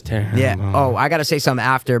 another one. It was terrible. Yeah. Oh, I got to say something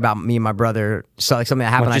after about me and my brother. So like something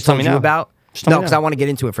that happened. Why don't I you tell told me you now? about. Just tell No, me because now. I want to get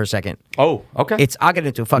into it for a second. Oh, okay. I'll get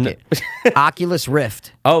into it. Fuck it. Oculus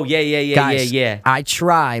Rift. Oh, yeah. Guys, Yeah. I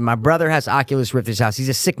try. My brother has Oculus Rift at his house. He's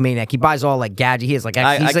a sick maniac. He buys all like gadget. He is like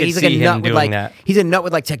I could he's like see a him nut with doing like that. he's a nut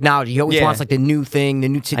with like technology. He always Yeah. wants like the new thing, the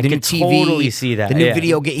new I new could TV, totally see that, the new yeah.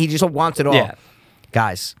 video game. He just wants it all. Yeah.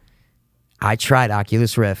 Guys, I tried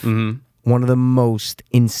Oculus Rift. Mm-hmm. One of the most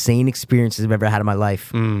insane experiences I've ever had in my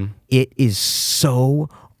life. Mm. It is so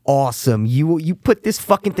awesome. You put this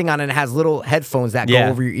fucking thing on and it has little headphones that Yeah.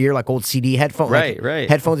 go over your ear like old CD headphones. Right, right.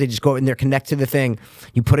 Headphones, they just go in there, connect to the thing.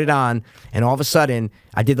 You put it on, and all of a sudden,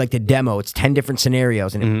 I did like the demo. It's 10 different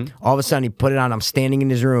scenarios, and Mm-hmm. all of a sudden, you put it on. I'm standing in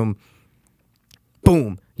his room.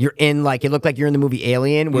 boom, you're in like, it looked like you're in the movie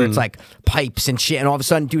Alien, where it's like pipes and shit, and all of a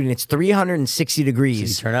sudden, dude, and it's 360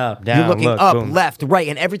 degrees. So you turn up, down, you're looking look, up, boom. left, right,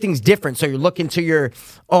 and everything's different. So you're looking to your,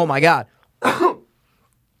 oh my god.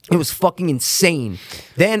 It was fucking insane.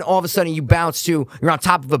 Then all of a sudden you bounce to, you're on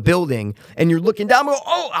top of a building and you're looking down. And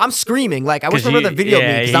I'm screaming. Like, I wish my brother videoed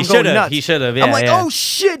me because I'm going nuts. He should have. I'm like, oh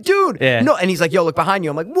shit, dude. Yeah. No, and he's like, yo, look behind you.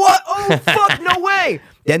 I'm like, what? Oh fuck, no way.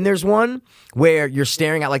 Then there's one where you're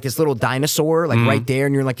staring at like this little dinosaur, like right there,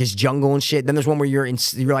 and you're in like this jungle and shit. Then there's one where you're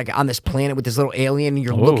like on this planet with this little alien, and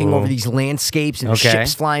you're looking over these landscapes and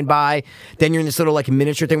ships flying by. Then you're in this little like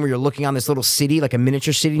miniature thing where you're looking on this little city, like a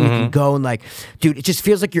miniature city, and you can go and like, dude, it just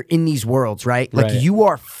feels like you're in these worlds, right? Like you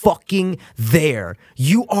are fucking there.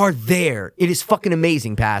 You are there. It is fucking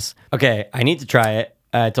amazing, Pass. Okay, I need to try it.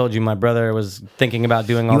 I told you my brother was thinking about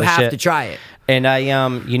doing all this shit. You have to try it. And I,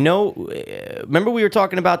 remember we were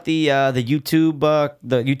talking about the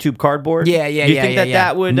YouTube cardboard? Yeah. Do you think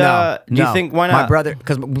that would? No, do you think why not? My brother,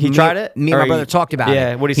 because he tried it. Me and my brother talked about it.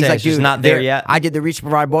 Yeah, what do you He's say? like, It's just dude, not there yet. I did the research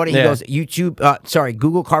before I bought it. He goes,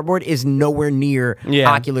 Google Cardboard is nowhere near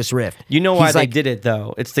Oculus Rift. You know why they did it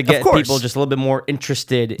though? It's to get people just a little bit more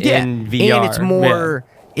interested in VR, and it's more.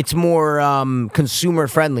 It's more consumer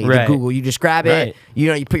friendly than Google. You just grab it,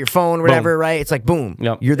 you put your phone or whatever, right? It's like, boom,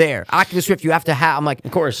 you're there. Oculus Rift, you have to have, I'm like,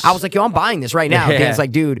 of course. I was like, yo, I'm buying this right now. Dan's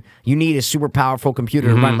like, dude, you need a super powerful computer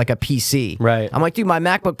to run like a PC. Right. I'm like, dude, my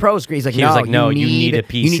MacBook Pro is great. He's like, no, you need a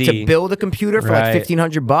PC. You need to build a computer for like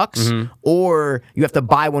 $1,500 or you have to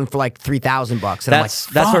buy one for like $3,000. And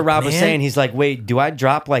that's what Rob was saying. He's like, wait, do I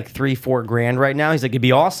drop like $3-4 grand right now? He's like, it'd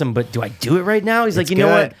be awesome, but do I do it right now? He's like, you know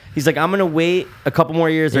what? He's like, I'm going to wait a couple more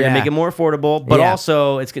years. They're gonna make it more affordable, but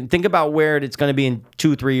also it's gonna think about where it's gonna be in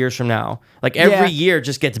 2-3 years from now. Like every year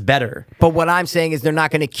just gets better. But what I'm saying is they're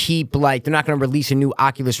not gonna keep like they're not gonna release a new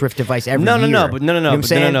Oculus Rift device every year. But You know what I'm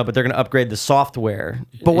saying? but they're gonna upgrade the software.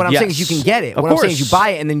 But what I'm saying is you can get it. What I'm saying is you buy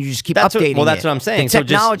it and then you just keep updating it. That's what I'm saying. The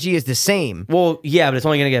technology is the same. Well, yeah, but it's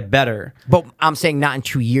only gonna get better. But I'm saying not in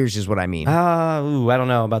 2 years is what I mean. I don't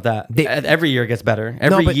know about that. Every year it gets better.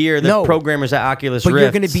 Every year the programmers at Oculus Rift. But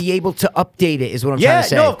you're gonna be able to update it is what I'm trying to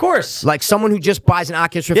say. Yeah, no, of course. Like someone who just buys an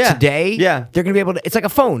Oculus Rift today, they're gonna be able to. It's like a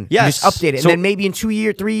phone. Yes. You just update it, and then maybe in 2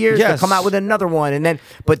 years, 3 years, they'll come out with another one, and then.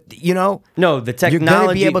 But no, the technology. You're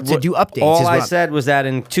gonna be able to do updates. All I said was that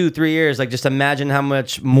in 2-3 years, like just imagine how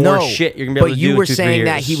much more shit you're gonna be able to do. But you were 2-3 saying years.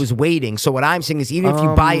 that he was waiting. So what I'm saying is, even if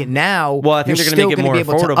you buy it now, well, I think you're they're still gonna make it gonna more be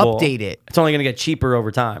able affordable. to update it. It's only gonna get cheaper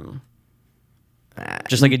over time.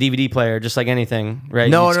 Just like a DVD player, just like anything,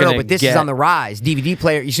 right? No, but this is on the rise. DVD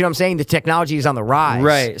player, you see what I'm saying? The technology is on the rise.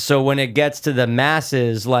 Right. So when it gets to the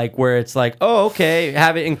masses, like where it's like, oh, okay,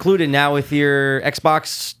 have it included now with your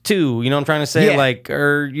Xbox 2, you know what I'm trying to say? Yeah. Like,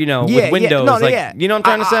 or, with Windows. You know what I'm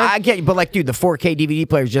trying to say? I get you, but like, dude, the 4K DVD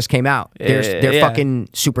players just came out. They're fucking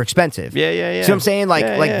super expensive. Yeah. See what I'm saying? Like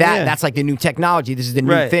that's like the new technology. This is the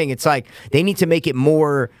new thing. It's like they need to make it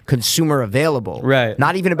more consumer available. Right.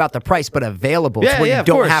 Not even about the price, but available. Yeah, where you of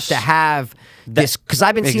don't course. have to have this, because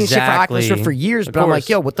I've been seeing shit for Oculus Rift for years, but I'm like,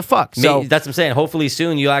 yo, what the fuck? So that's what I'm saying. Hopefully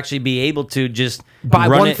soon you'll actually be able to just buy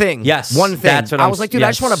run one it. thing. Yes, one thing. That's what I was like, dude, I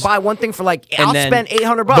just want to buy one thing for like, I'll spend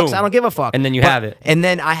 $800. Boom. I don't give a fuck. And then you have it. And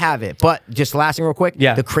then I have it. But just last thing real quick.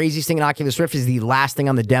 Yeah. The craziest thing in Oculus Rift is the last thing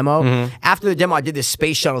on the demo. After the demo, I did this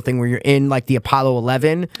space shuttle thing where you're in like the Apollo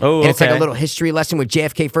 11. Oh, and it's like a okay. little history lesson with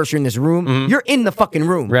JFK first. You're in this room. You're in the fucking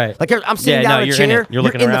room. Right. Like I'm sitting down in a you're chair. in it. You're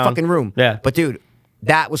looking in around. the fucking room. Yeah. But dude,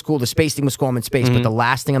 that was cool. The space thing was cool. I'm in space. But the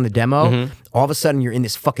last thing on the demo, all of a sudden you're in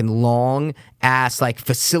this fucking long ass like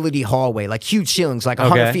facility hallway, like huge ceilings, like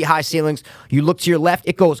 100 feet high ceilings. You look to your left,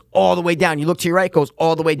 it goes all the way down. You look to your right, it goes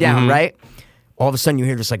all the way down, right? All of a sudden you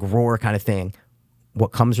hear this like roar kind of thing.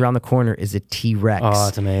 What comes around the corner is a T-Rex. Oh,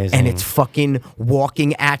 it's amazing. And it's fucking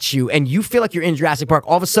walking at you. And you feel like you're in Jurassic Park.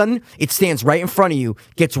 All of a sudden, it stands right in front of you,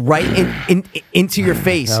 gets right into your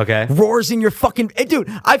face. Okay. Roars in your fucking... Dude,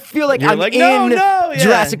 I feel like You're I'm like, in no,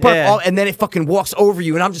 Jurassic Park. yeah. And then it fucking walks over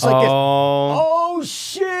you. And I'm just like, this. Oh. Oh,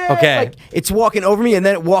 shit. Okay. Like, it's walking over me, and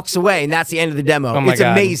then it walks away. And that's the end of the demo. Oh my It's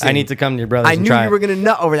God. amazing. I need to come to your brother's I and knew try you were going to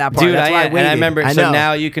nut over that part. Dude, That's why I waited. and I remember, I so know.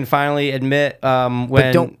 now you can finally admit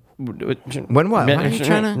when... don't... When what? Why are you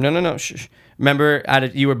trying to... No. Shh. Remember,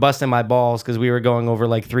 you were busting my balls because we were going over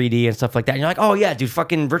like 3D and stuff like that. And you're like, oh yeah, dude,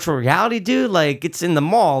 fucking virtual reality, dude. Like it's in the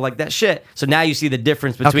mall, like that shit. So now you see the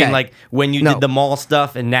difference between like when you did the mall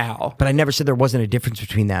stuff and now. But I never said there wasn't a difference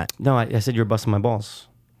between that. No, I said you were busting my balls.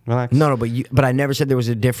 Relax. No, but I never said there was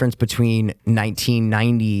a difference between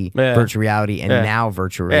 1990 virtual reality and now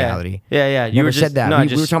virtual reality. Yeah. You never said that. No,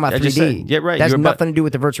 we were talking about 3D. Yeah, right. That has nothing to do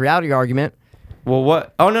with the virtual reality argument. Well,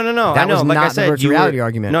 what? Oh, no. That I know. was Like not I the said, virtual reality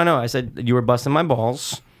argument. No. I said you were busting my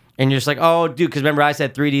balls. And you're just like, oh, dude, because remember I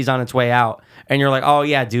said 3D's on its way out. And you're like, oh,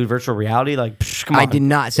 yeah, dude, virtual reality? Like, psh, come on. I did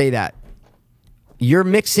not say that. You're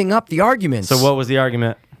mixing up the arguments. So what was the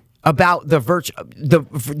argument? About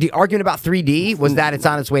the argument about 3D was that it's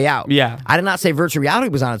on its way out. Yeah. I did not say virtual reality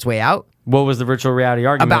was on its way out. What was the virtual reality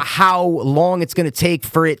argument? About how long it's going to take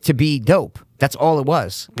for it to be dope. That's all it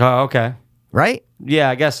was. Oh, okay. Right? Yeah,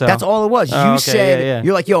 I guess so. That's all it was. Oh, You okay, said, yeah.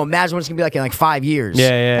 you're like, yo, imagine what it's going to be like in like 5 years.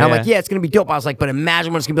 Yeah, And I'm like, yeah, it's going to be dope. I was like, but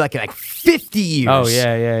imagine what it's going to be like in like 50 years. Oh,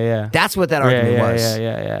 yeah. That's what that argument was.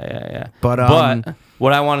 Yeah. But,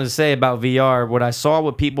 what I wanted to say about VR, what I saw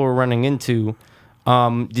what people were running into,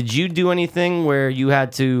 did you do anything where you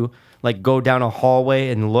had to like go down a hallway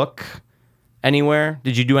and look anywhere?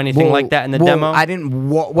 Did you do anything like that in the demo? I didn't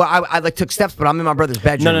walk. Well, I like took steps, but I'm in my brother's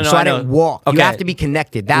bedroom. No, so I I know. didn't walk. Okay. You have to be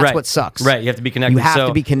connected. That's Right. what sucks. Right, you have to be connected. You have So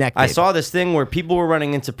to be connected. I saw this thing where people were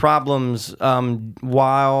running into problems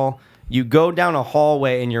while you go down a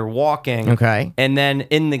hallway and you're walking. Okay. And then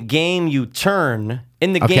in the game you turn.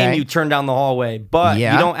 In the game, Okay. you turn down the hallway, but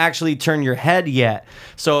Yeah. you don't actually turn your head yet.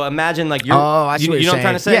 So imagine like you're. Oh, I see you what know you're what I'm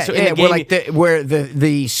trying to say? Yeah, So yeah, in the game, where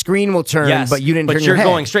the screen will turn, yes, but you didn't turn you're your head.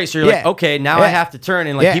 going straight. So you're like, Yeah. okay, now Yeah. I have to turn.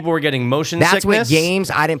 And like Yeah. people were getting motion That's sickness. what games.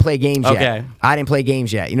 I didn't play games Okay. yet. I didn't play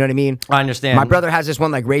games yet. You know what I mean? I understand. My brother has this one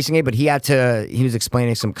like racing game, but he was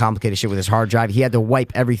explaining some complicated shit with his hard drive. He had to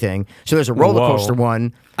wipe everything. So there's a roller Whoa. coaster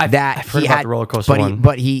one I've heard he about had the roller coaster but one.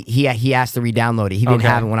 But he asked to re-download it. He didn't Okay.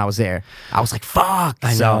 have it when I was there. I was like, fuck.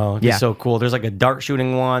 I So, know. yeah. It's so cool. There's like a dart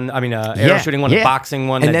shooting one. I mean, arrow shooting one, a boxing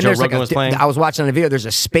one and that then Joe there's Rogan like was playing. I was watching on a video. There's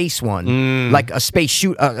a space one, like a space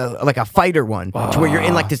shoot, like a fighter one, to where you're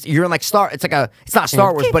in like this. You're in like Star. It's not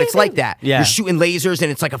Star Wars, but it's like that. Yeah. You're shooting lasers, and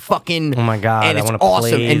it's like a fucking. Oh my God, And I it's wanna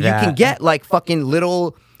awesome, play and that. you can get like fucking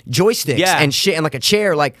little joysticks Yeah. and shit, and like a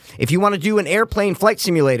chair. Like if you want to do an airplane flight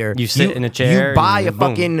simulator, You sit in a chair You buy a and boom.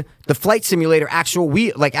 fucking the flight simulator actual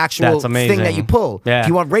wheel, like actual That's thing that amazing. you pull. Yeah. If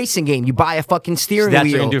you want racing game, you buy a fucking steering That's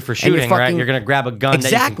wheel. what you're gonna do for and you're shooting, right? fucking- You're gonna grab a gun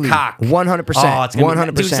Exactly. that you can cock. 100%. Oh, it's gonna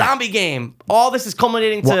 100%. Dude, zombie game. All this is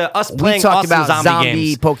culminating to Well, us we playing talked awesome about zombie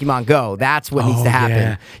games. Pokemon Go. That's what needs Oh, to happen.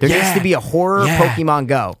 yeah. There Yeah. needs to be a horror Yeah. Pokemon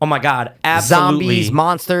Go. Oh my God, absolutely. Zombies,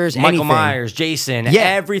 monsters, Michael anything. Myers, Jason, Yeah.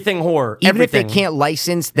 everything horror. Even everything. if they can't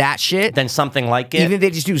license that shit, then something like it. even if they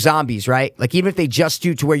just do zombies, right? Like even if they just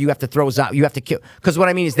do to where you have to throw you have to kill. Because what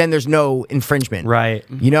I mean is then there's no infringement, Right.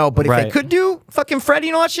 You know. But if Right. they could do fucking Freddy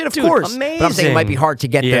and all that shit, of Dude, course. But I'm saying it might be amazing. hard to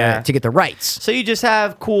get Yeah. the rights. So you just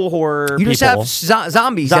have cool horror. You just people. have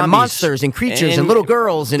zombies and monsters and creatures and little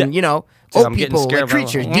girls and you know Dude, old I'm getting people scared like of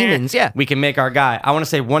creatures, them. demons. Yeah. We can make our guy. I want to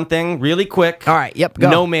say one thing really quick. All right, yep, go.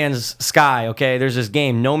 No Man's Sky. Okay, there's this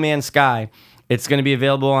game, No Man's Sky. It's going to be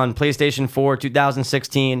available on PlayStation 4,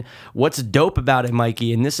 2016. What's dope about it,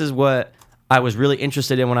 Mikey? And this is what I was really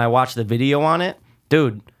interested in when I watched the video on it,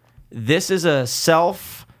 dude. This is a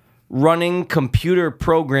self-running computer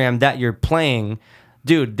program that you're playing.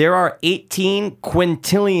 Dude, there are 18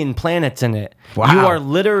 quintillion planets in it. Wow. You are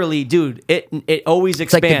literally, dude, it always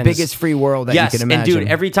It's like expands. the biggest free world that Yes, you can imagine. and dude,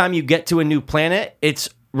 every time you get to a new planet, it's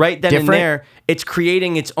right then and Different? there. It's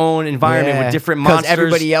creating its own environment with different Because monsters.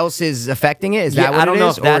 everybody else is affecting it. Is Yeah, that what I don't it know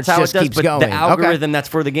is? if that's or it how it just does, keeps but going? the Okay. algorithm that's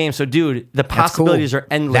for the game. So, dude, the possibilities are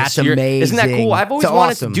endless. That's Isn't that amazing. cool? I've always It's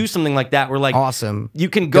wanted awesome. to do something like that. Where like, Awesome. you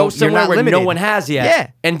can go You're somewhere not where no limited. one has yet. Yeah.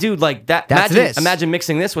 And dude, like that. That's imagine, this. imagine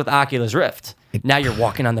mixing this with Oculus Rift. Now you're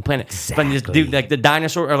walking on the planet. But this dude, like the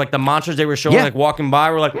dinosaur or like the monsters they were showing, Yeah. like walking by,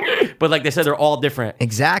 were like, but like they said, they're all different.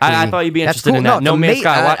 Exactly. I thought you'd be That's interested cool. in that. No, No Man's it's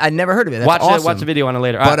Sky. amazing. I never heard of it. That's watch awesome. watch the video on it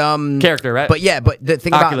later. But character, right? But yeah, but the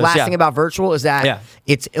thing Oculus, about last yeah. thing about virtual is that Yeah.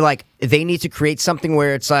 it's like they need to create something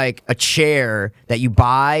where it's like a chair that you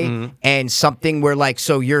buy Mm-hmm. and something where like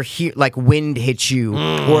so you're here like wind hits you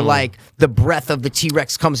Mm. or like the breath of the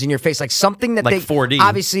T-Rex comes in your face, like something that Like they 4D.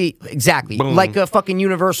 obviously exactly Boom. like a fucking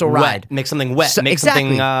universal ride. Make something wet. So- Make exactly.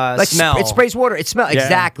 something like smell. It sprays water. It smells Yeah.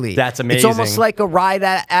 exactly. That's It's almost amazing. like a ride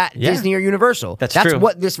at Yeah. Disney or Universal. That's That's true.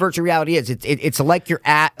 what this virtual reality is. It's like you're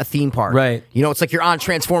at a theme park. Right. You know, it's like you're on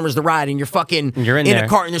Transformers the ride and you're fucking You're in a there.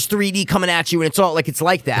 cart and there's 3D coming at you and it's all like it's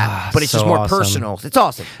like that, but it's so just more awesome. personal. It's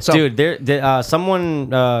awesome. So Dude, someone,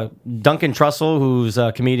 Duncan Trussell, who's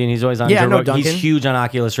a comedian, he's always on. Yeah, I Joe know Rogan. He's Duncan. huge on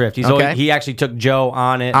Oculus Rift. Okay. He actually took Joe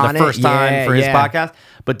on it On the it? first time Yeah, for his yeah. podcast.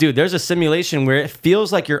 But dude, there's a simulation where it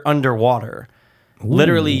feels like you're underwater.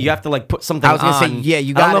 Literally, you have to like put something I was gonna say, on. yeah,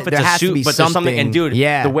 you I don't know got if it. it's There a has to suit, be but there's something. And something. dude,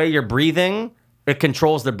 Yeah. the way you're breathing, it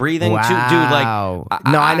controls the breathing wow. too. Dude, like,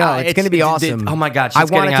 no, I know it's gonna be awesome. Oh my god, I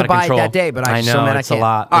shit's getting wanted out to of buy control. it that day, but I know so mad I it's a can't.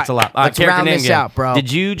 lot. All It's a right, lot. All right, let's character round name this game. out, bro.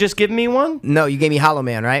 Did you just give me one? No, you gave me Hollow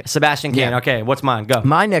Man, right? Sebastian Kane. Yeah. Okay, what's mine? Go.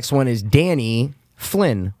 My next one is Danny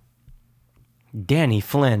Flynn. Danny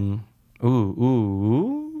Flynn.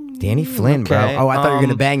 Ooh. Danny Flynn, okay. bro. Oh, I thought you were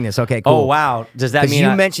gonna bang this. Okay, cool. Oh wow, does that Because mean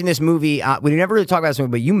you mentioned this movie, we never really talked about this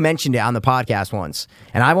movie, but you mentioned it on the podcast once,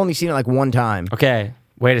 and I've only seen it like one time. Okay,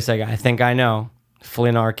 wait a second. I think I know.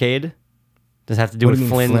 Flynn Arcade. Does it have to do What with do you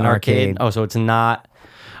mean, Flynn, Flynn Arcade? Arcade? Oh, so it's not.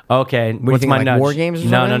 Okay, you what's thinking, my like nudge? War Games or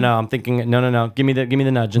no, something? I'm thinking. No. Give me the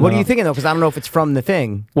nudge. What No. are you thinking though? Because I don't know if it's from the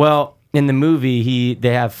thing. Well, in the movie,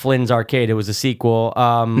 they have Flynn's Arcade. It was a sequel.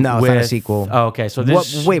 No, it's not a sequel. Oh, okay, so What,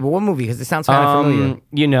 this. wait, but what movie? Because it sounds kind of familiar.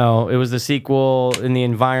 You know, it was the sequel in the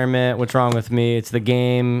environment. What's wrong with me? It's the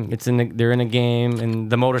game. They're in a game and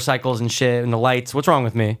the motorcycles and shit and the lights. What's wrong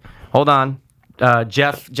with me? Hold on.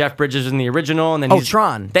 Jeff Bridges in the original, and then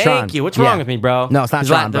Tron. Thank Tron. you. What's Yeah. wrong with me, bro? No, it's not His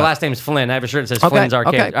Tron, The bro. last name is Flynn. I have a shirt that says Okay, Flynn's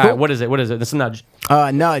Arcade. okay, All right, cool. what is it? That's a nudge.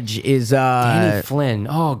 Nudge is Danny Flynn.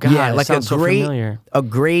 Oh God, yeah, that like sounds so familiar. a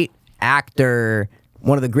great actor,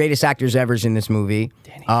 one of the greatest actors ever is in this movie.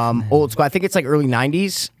 Old school. I think it's like early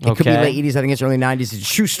 '90s. It could be Okay. late '80s. I think it's early '90s. It's a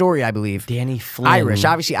true story, I believe. Danny Flynn. Irish,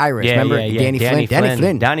 obviously Irish. Yeah, Remember yeah. Danny Flynn? Danny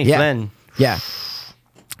Flynn. Danny Yeah. Flynn. Yeah.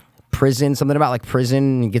 Prison. Something about like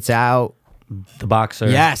prison. He gets out. The boxer.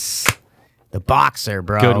 Yes. The boxer,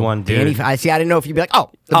 bro. Good one, dude. I didn't know if you'd be like,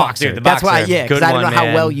 oh, the boxer. Dude, the That's why, boxer. yeah, because Good I don't know one, how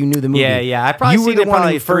man. well you knew the movie. Yeah. I probably You were seen the it one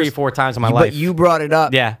probably who 3 or first- 4 times in my But life. you brought it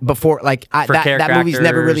up Yeah. before, like, For that character movie's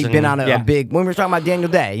never really actors been and- on yeah. a big, when we were talking about Daniel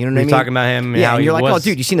Day, you know what I We mean? were talking about him and Yeah, how and you're he like, was- oh,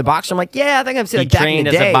 dude, you seen the boxer? I'm like, yeah, I think I've seen He it back in trained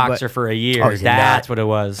the as day. a but- boxer for a year. Oh, he's in That's that. what it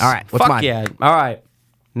was. All right, what's Fuck mine? yeah. All right.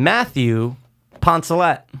 Matthew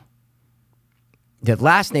Poncelet. The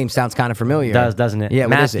last name sounds kind of familiar. Does, doesn't it? Yeah,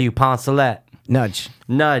 what is Matthew it? Poncelet. Nudge.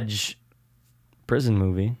 Nudge. Prison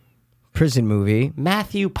movie. Prison movie.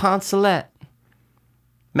 Matthew Poncelet.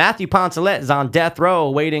 Matthew Poncelet is on death row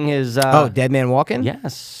awaiting his... Dead Man Walking?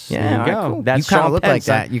 Yes. Yeah, there you all go. right, cool. That's you kind of Sean look Penn, like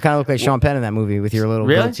son. that. You kind of look like Sean Penn in that movie with your little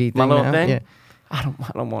Really? goatee thing. My little now. thing? Yeah. I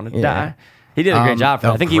don't want to Yeah. die. He did a great job for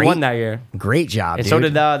that. I think he great- won that year. Great job, And dude. so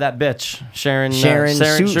did that bitch, Sharon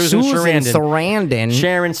Susan Sarandon. Sarandon.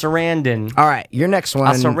 Sharon Sarandon. All right, your next one.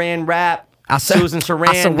 I Saran rap. Susan Sarandon.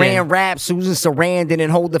 I Saran rap Susan Sarandon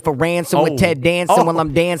and hold it for ransom Oh. with Ted Danson Oh. while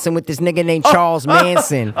I'm dancing with this nigga named Charles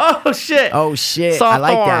Manson. Oh shit. Oh shit! Soft I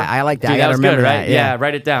like arm. that. I like that. Dude, I that gotta was remember good, that. right? Yeah,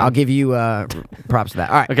 write it down. I'll give you props to that.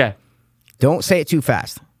 All right. Okay. Don't say it too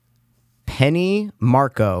fast. Penny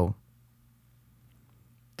Marco.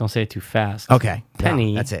 Don't say it too fast. Okay. No,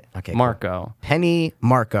 Penny. that's it. Okay, cool. Marco. Penny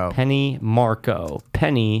Marco. Penny Marco.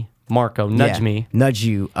 Penny Marco. Nudge Yeah, me. Nudge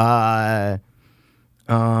you.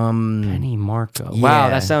 Penny Marco. Wow, Yeah.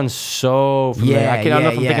 that sounds so familiar. Yeah, I don't know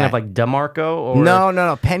if I'm yeah, thinking yeah. of like DeMarco or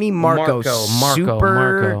No. Penny Marco.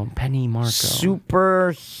 Marco. Penny Marco.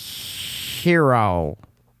 Superhero.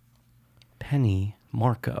 Penny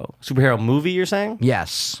Marco. Superhero movie, you're saying?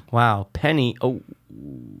 Yes. Wow. Penny. Oh,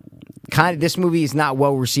 Kind of. This movie is not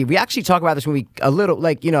well received. We actually talk about this movie a little,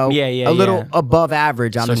 like a little above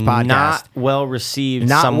average on so this podcast. not well received.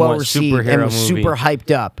 Not somewhat well received superhero and movie. super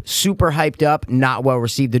hyped up. Super hyped up. Not well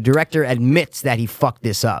received. The director admits that he fucked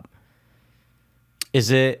this up.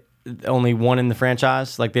 Is it only one in the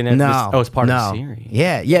franchise? Like they never. No. Oh, it's part no. of the series.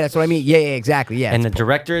 Yeah, that's what I mean. Yeah, exactly. Yeah, And the it's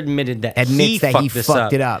director admitted that admits that he this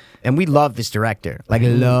fucked it up. And we love this director. Like,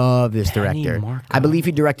 love this Penny director. Marco. I believe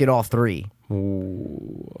he directed all three.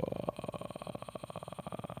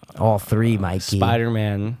 All three, Mikey.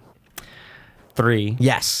 Spider-Man 3.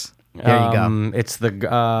 Yes. There you go. It's the.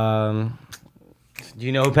 Do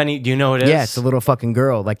you know who Penny? Do you know who it is? Yeah, it's the little fucking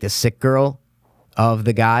girl, like the sick girl of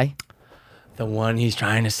the guy. The one he's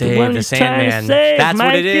trying to save, one the he's trying to Sandman. save, That's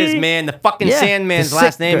what it is, Mikey. man. The fucking Yeah, Sandman's the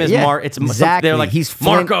last sick name girl, is yeah. Mark. It's exactly. They're like He's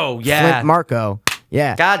Flint, Marco. Yeah, Flint Marco.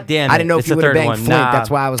 Yeah. God damn it. I didn't know It's if you the would have third banged one. Flint. Nah. That's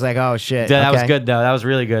why I was like, oh shit. That was Okay. good though. That was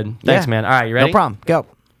really good. Thanks, Yeah. man. All right, you ready? No problem. Go.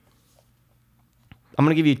 I'm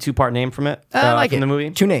gonna give you a 2-part name from it. I like from it. the movie.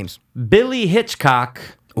 2 names. Billy Hitchcock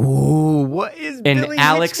Ooh, what is and Billy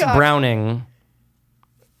Alex Hitchcock? Browning.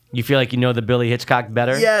 You feel like you know the Billy Hitchcock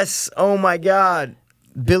better? Yes. Oh my God.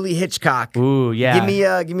 Billy Hitchcock. Ooh, yeah. Give me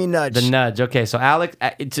a nudge. the nudge. Okay, so Alex,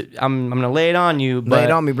 I'm gonna lay it on you, but Lay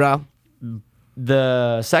it on me, bro.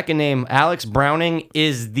 the second name, Alex Browning,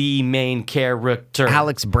 is the main character.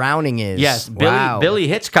 Alex Browning is. Yes, Wow. Billy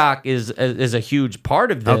Hitchcock is a huge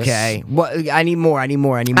part of this. Okay. What? I need more. I need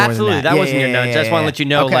more Absolutely, than that. wasn't your nudge. I just want to let you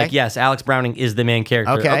know, Okay. like, yes, Alex Browning is the main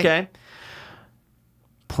character. Okay.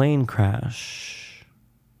 Plane crash.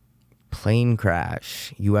 Plane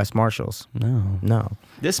crash. U.S. Marshals. No.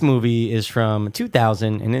 This movie is from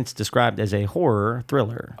 2000, and it's described as a horror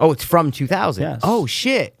thriller. Oh, it's from 2000. Yes. Oh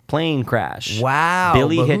shit. Plane crash. Wow.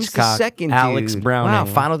 Billy but who's the Hitchcock. second Alex dude? Browning. Wow.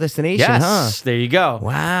 Final Destination. Yes, Huh? there you go.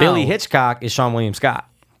 Wow. Billy Hitchcock is Sean William Scott.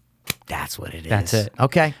 That's what it is. That's it.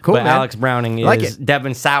 Okay. Cool. But man. Alex Browning Like is it.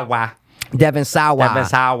 Devon Sawa. Devin Sawa. Devin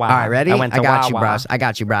Sawa. All right, ready? I went to got you, Wawa. bros. I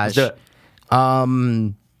got you, bros. Let's do it.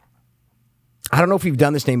 I don't know if you've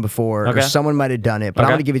done this name before, Okay. or someone might have done it, but I'm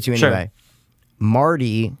Okay. going to give it to you Sure. anyway.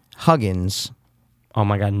 Marty Huggins. Oh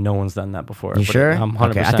my God, no one's done that before. You but sure? I'm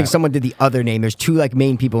 100%. Okay, I think someone did the other name. There's two like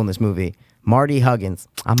main people in this movie. Marty Huggins.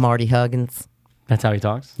 I'm Marty Huggins. That's how he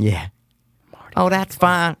talks? Yeah. Oh, that's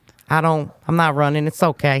fine. I'm not running. It's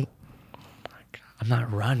okay. I'm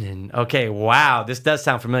not running. Okay, wow. This does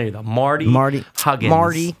sound familiar, though. Marty Huggins.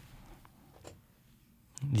 Marty.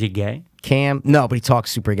 You gay? Cam. No, but he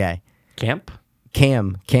talks super gay. Camp?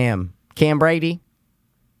 Cam Brady.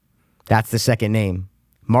 That's the second name.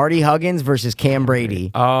 Marty Huggins versus Cam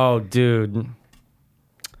Brady. Oh, dude.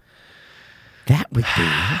 That would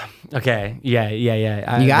be. Okay, yeah.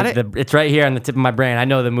 You got it? It's right here on the tip of my brain. I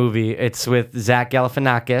know the movie. It's with Zach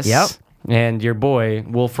Galifianakis. Yep. And your boy,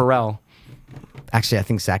 Will Ferrell. Actually, I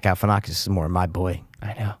think Zach Galifianakis is more my boy.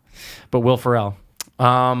 I know. But Will Ferrell.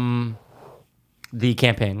 The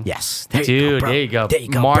Campaign. Yes. Dude, there you go. There you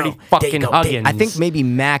go, Marty bro. fucking There you go. Huggins. I think maybe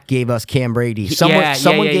Mac gave us Cam Brady. Yeah,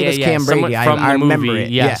 Someone gave us Cam Someone Brady. from I the remember movie, it.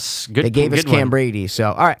 yes. Yeah. Good- They gave us good Cam one. Brady.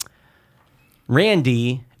 So, all right.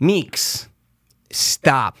 Randy Meeks.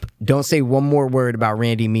 Stop. Don't say one more word about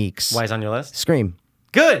Randy Meeks. Why is on your list? Scream.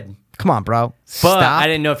 Good. Come on, bro. But Stop. I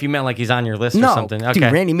didn't know if you meant like he's on your list or No, something. Okay.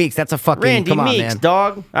 dude, Randy Meeks. That's a fucking. Randy come on, Meeks, man.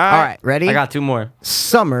 dog. All right, ready? I got two more.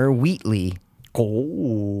 Summer Wheatley.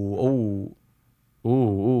 Ooh.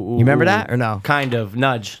 You remember that or no? Kind of.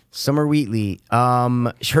 Nudge. Summer Wheatley.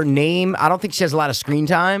 Her name. I don't think she has a lot of screen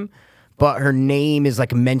time, but her name is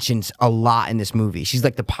like mentioned a lot in this movie. She's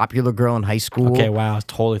like the popular girl in high school. Okay, wow. I was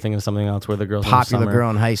totally thinking of something else where the girl's Popular Summer. girl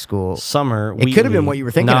in high school. Summer. It could have been what you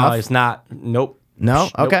were thinking no, of. it's not. Nope. No?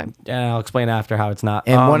 Nope. Okay. Yeah, I'll explain after how it's not.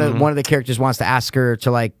 And one of the characters wants to ask her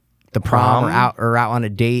to like the prom, or out on a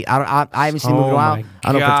date. I haven't seen the movie in a while.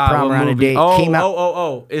 I don't know if it's prom or on a date. Came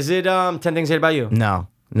out. Is it 10 Things I Hate About You? No.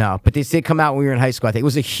 But this did come out when we were in high school. I think it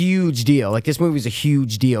was a huge deal. Like this movie was a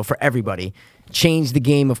huge deal for everybody. Changed the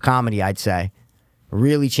game of comedy, I'd say.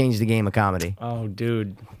 Really changed the game of comedy. Oh,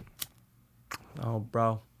 dude. Oh,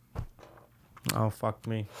 bro. Oh, fuck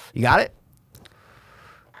me. You got it?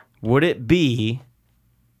 Would it be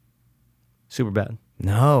Superbad?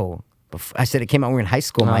 No. I said it came out when we were in high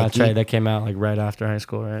school, Oh, Mikey. that's right. That came out like right after high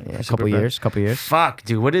school, right? Yeah, a Superbad. couple years. Fuck,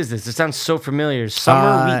 dude. What is this? This sounds so familiar.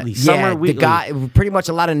 Summer Wheatley. Summer Wheatley. The guy, pretty much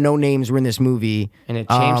a lot of no names were in this movie. And it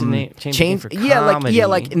changed the name- changed the name for Yeah,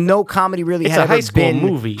 like comedy. no comedy really It's had a ever high school been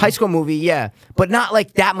movie. High school movie, yeah, but not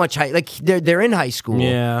like that much high. Like they're in high school,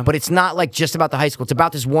 Yeah. but it's not like just about the high school. It's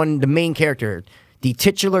about this one, the main character, the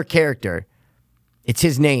titular character. It's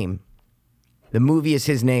his name. The movie is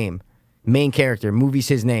his name. Main character, movie's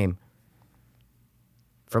his name.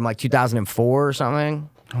 From like 2004 or something.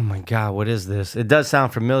 Oh my God, what is this? It does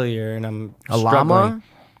sound familiar, and I'm Alama? struggling.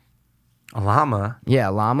 Alama? Yeah,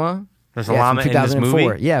 Llama. There's a Yeah, llama from in this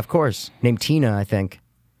 2004. movie? Yeah, of course. Named Tina, I think.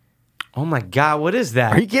 Oh my God, what is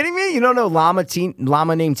that? Are you kidding me? You don't know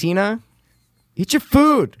llama named Tina? Eat your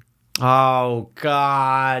food. Oh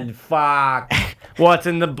God, fuck. What's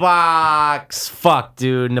in the box? Fuck,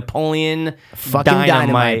 dude. Napoleon Fucking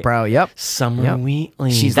dynamite, bro. Yep. Summer Yep.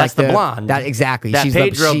 Wheatley. She's That's like the blonde. That exactly. That She's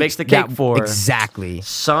Pedro bakes the cake for. Exactly.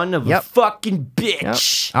 Son of a Yep. fucking Yep.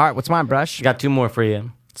 bitch. All right, what's mine, Brush? Got two more for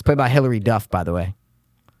you. It's played by Hilary Duff, by the way.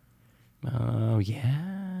 Oh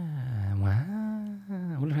yeah. Wow.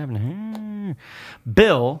 What happened to her?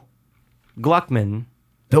 Bill Gluckman.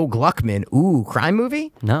 Bill Gluckman. Ooh, crime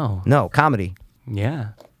movie? No. No, comedy. Yeah.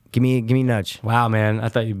 Give me a nudge. Wow, man. I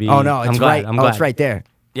thought you'd be. Oh no, it's I'm glad. right. I'm Oh, glad. it's right there.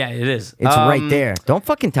 Yeah, it is. It's right there. Don't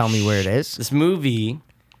fucking tell me where it is. This movie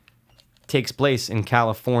takes place in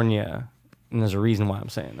California, and there's a reason why I'm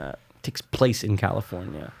saying that. It takes place in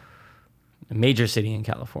California, a major city in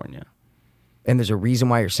California. And there's a reason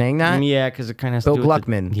why you're saying that? Yeah, because it kind of has Bill to do with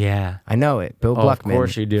the- Gluckman. yeah, I know it. Bill Oh, of Gluckman.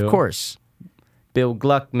 course you do. Of course. Bill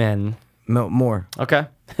Gluckman. More. Okay,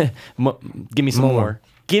 give me some more.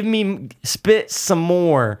 Spit some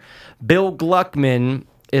more. Bill Gluckman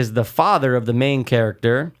is the father of the main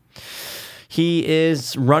character. He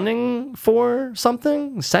is running for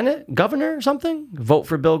something, Senate, governor, something. Vote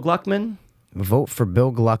for Bill Gluckman. Vote for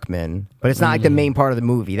Bill Gluckman. But it's not like the main part of the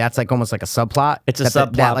movie. That's like almost like a subplot. It's a That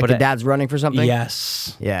subplot, like but the it- dad's running for something?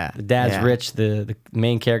 Yes. Yeah. The dad's Yeah. rich. The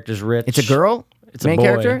main character's rich. It's a girl? It's a main boy.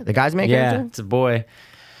 character? The guy's main yeah, character? it's a boy.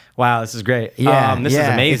 Wow, this is great. Yeah, this is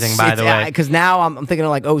amazing, by the way. Because now I'm thinking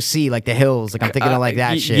of like OC, like the hills. Like I'm thinking of like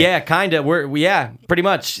that shit. Yeah, kind of. Yeah, pretty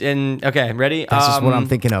much. And okay, ready? That's just what I'm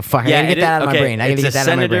thinking of. Fuck, I gotta get that out of my brain. I gotta get that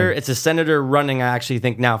out of my brain. It's a senator running, I actually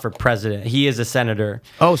think now, for president. He is a senator.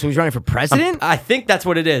 Oh, so he's running for president? I think that's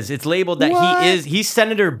what it is. It's labeled that he's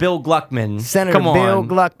Senator Bill Gluckman. Senator Come on. Bill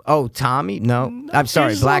Gluck. Oh, Tommy? No. I'm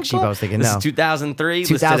sorry, Black Sheep. I was thinking, This no. is 2003.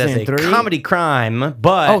 2003? Listed as a comedy crime,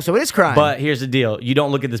 but Oh, so it is crime. But here's the deal: you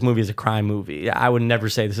don't look at this movie as a crime movie. I would never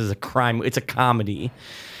say this is a crime. It's a comedy.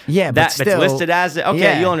 Yeah, but still. It's listed as it. Okay,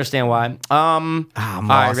 yeah. you'll understand why. All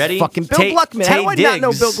right, ready? Fucking Bill Gluckman. How do I not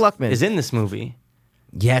know Bill Gluckman? Is in this movie.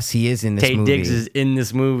 Yes, he is in this movie. Taye Diggs is in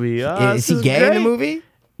this movie. Oh, Is he gay in the movie?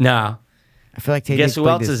 No. I feel like Taye Guess Diggs who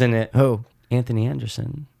played else this. is in it? Who? Anthony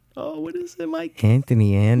Anderson. Oh, what is it, Mike?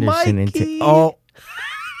 Anthony Anderson. Mikey. Oh.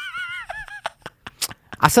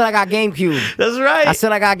 I said I got GameCube. That's right. I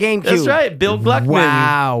said I got GameCube. That's right. Bill Gluckman.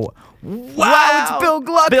 Wow. Wow, it's Bill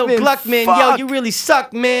Gluckman. Bill Gluckman. Fuck. Yo, you really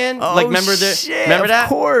suck, man. Oh, like, remember shit, Remember that? Of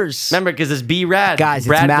course. Remember, because it's B-Rad. Guys,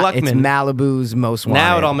 Brad it's Gluckman. Malibu's Most Wanted.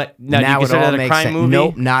 Now it all now do you it consider all that a makes crime sense. movie?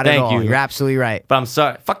 Nope, not Thank at all. you. You're absolutely right. But I'm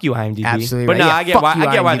sorry. Fuck you, IMDb. Absolutely but right. no, Yeah, I get fuck why. you,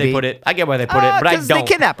 I get why they IMDb. put it. I get why they put it. But I don't. They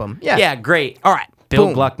kidnap him. Yeah. Yeah. Great. All right. Bill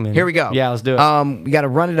Boom. Gluckman. Here we go. Yeah, let's do it. We got to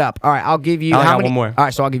run it up. All right, I'll give you. I how got many? one more. All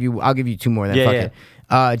right, so I'll give you two more then. Yeah,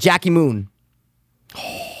 Fuck it. Jackie Moon.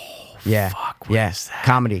 Yeah. fuck, what Yeah. is that?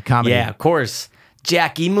 Comedy. Yeah, of course.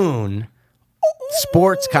 Jackie Moon.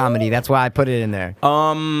 Sports comedy. That's why I put it in there.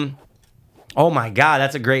 Oh my God,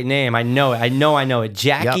 that's a great name. I know it. I know it.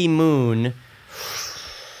 Jackie Moon.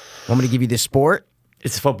 Want me to give you the sport?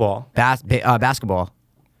 It's football. Basketball.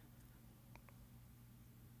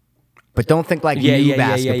 But don't think like Yeah, new yeah,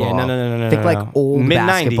 basketball. No. Think like old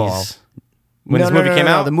basketball. Mid-90s. When this movie came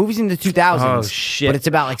out? The movie's in the 2000s. Oh, shit. But it's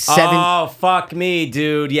about like 7. Oh, fuck me,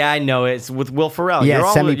 dude. Yeah, I know it. It's with Will Ferrell. Yeah, you're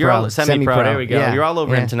all, semi-pro. You're all, semi-pro. There we go. Yeah, You're all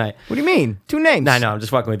over yeah. him tonight. What do you mean? 2 names. I know. I'm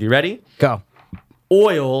just fucking with you. Ready? Go.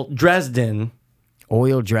 Oil Dresden.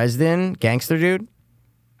 Oil Dresden? Gangster dude?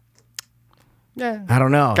 Yeah. I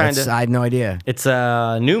don't know. Kinda. I had no idea. It's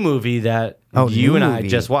a new movie that new you and I movie.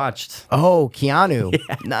 just watched. Oh, Keanu.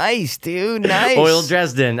 Nice, dude. Nice. Oil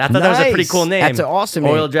Dresden. I thought that was a pretty Nice. cool name. That's an awesome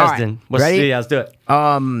name. Oil Dresden. All right. Ready? Yeah, let's do it.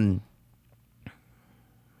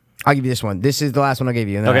 I'll give you this one. This is the last one I'll give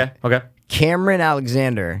you. and then Okay. Cameron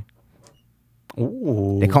Alexander.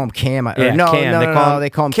 Ooh. They call him Cam. Yeah, No, Cam. they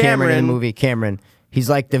call him Cameron in Cameron. the movie. Cameron. He's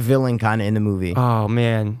like the villain kind of in the movie. Oh,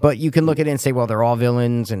 man. But you can look at it and say, well, they're all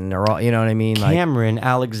villains and they're all, you know what I mean? Like, Cameron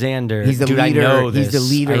Alexander. he's the Dude, leader. I know this. He's the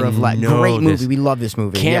leader I of like know great this. movie. We love this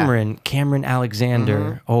movie. Cameron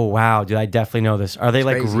Alexander. Oh, wow. Dude, I definitely know this. Are they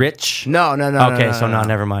like crazy. rich? No. Okay, so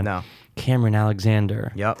never mind. No. Cameron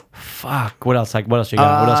Alexander. Yep. Fuck. What else? What else you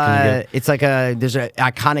got? What else can you get? It's like there's an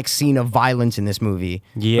iconic scene of violence in this movie.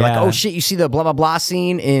 Yeah. Like, oh shit, you see the blah blah blah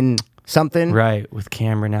scene in something? Right, with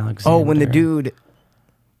Cameron Alexander. Oh, when the dude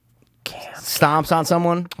stomps on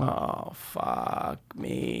someone. Oh, fuck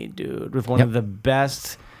me, dude. With one of the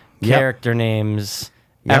best character names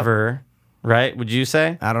ever, right? Would you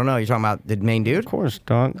say? I don't know. You're talking about the main dude? Of course,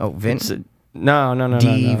 dog. Oh, Vince? No.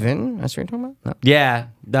 Devin? That's what you're talking about? No.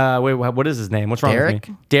 Yeah. Wait, what is his name? What's wrong Derek? with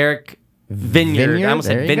me? Derek Vineyard. I almost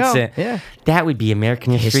There said you go. Vincent. Yeah. That would be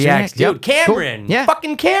American History History X. X. Yep. Dude, Cameron. Cool. Yeah.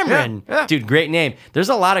 Fucking Cameron. Yeah. Dude, great name. There's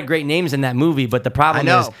a lot of great names in that movie, but the problem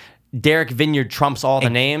I know. is Derek Vineyard trumps all the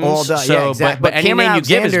names. Yeah, exactly. But any Cameron name you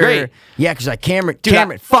give is Alexander- great. Yeah, because like Cameron,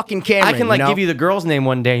 Dude, fucking Cameron. I can like you know? give you the girl's name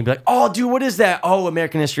one day and be like, oh, dude, what is that? Oh,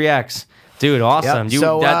 American History X. Dude, awesome. Yep.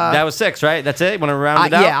 So, that was 6, right? That's it? Want to round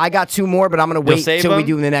it out? Yeah, I got 2 more, but I'm going to wait save till we them?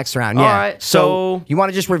 do in the next round. All Yeah. right, So so- you want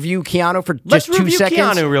to just review Keanu for Let's just 2 review seconds?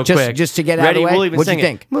 Keanu real just, quick. Just to get it Ready? out of the way? We'll even What'd sing you it.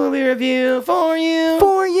 think? Movie review for you.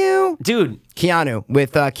 For you. Dude, Keanu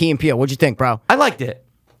with Key and Peele. What'd you think, bro? I liked it.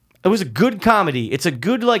 It was a good comedy. It's a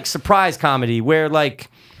good like surprise comedy where like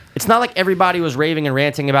it's not like everybody was raving and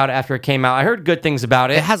ranting about it after it came out. I heard good things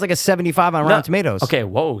about it. It has like a 75 on Rotten Tomatoes. Okay,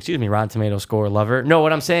 whoa, excuse me, Rotten Tomato score lover. No,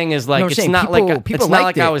 what I'm saying is like No, I'm it's saying not people- like people it's not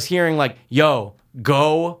liked like I it. was hearing like, yo,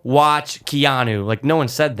 go watch Keanu. Like no one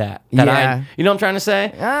said that. Yeah. You know what I'm trying to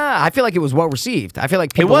say? I feel like it was well received. I feel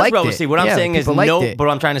like It people was liked well received. What I'm Yeah, saying is people liked no. it. But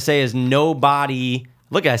what I'm trying to say is nobody.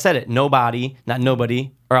 Look, I said it. Nobody, not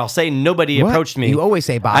nobody, or I'll say nobody What? approached me. You always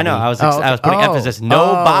say body. I know. I was Oh, okay. putting Oh. emphasis. Oh,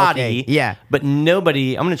 Nobody. okay. Yeah. But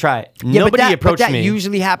nobody. I'm gonna try it. Yeah, Nobody but approached that me.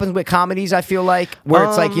 usually happens with comedies. I feel like where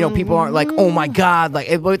it's like people aren't like, oh my god, like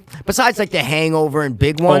besides like The Hangover and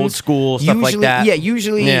big ones, Old school stuff like usually- that. Yeah,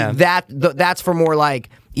 usually Yeah. that's for more like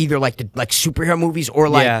either like superhero movies or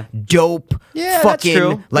like Yeah. dope Yeah, that's fucking true.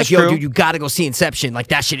 like That's yo true. dude, you gotta go see Inception. Like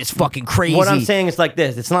that shit is fucking crazy. What I'm saying is like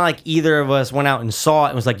this. It's not like either of us went out and saw it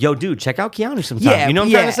and was like, yo, dude, check out Keanu sometime. Yeah, You know what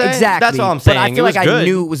I'm yeah, trying to say? exactly. That's all I'm saying. But I It feel was like I good.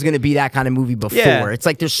 knew it was going to be that kind of movie before. Yeah. It's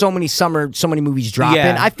like there's so many movies dropping.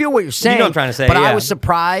 Yeah. I feel what you're saying. You know what I'm trying to say, But I yeah. was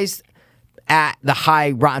surprised at the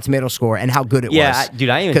high Rotten Tomato score and how good it Yeah, was. dude,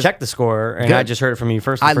 I didn't even 'Cause check the score, and Good. I just heard it from you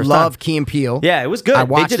first. I first love time. Key and Peele. Yeah, it was good. I They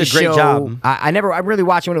watched did a the great show. job. I really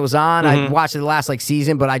watched it when it was on. I watched it the last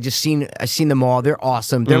season, but I seen them all. They're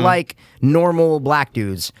awesome. They're like normal black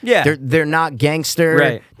dudes. Yeah. they're not gangster.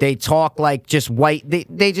 Right. They talk like just white.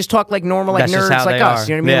 They just talk like normal, like That's just nerds how like they us. are.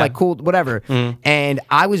 You know what I mean? Yeah. Like cool, whatever. And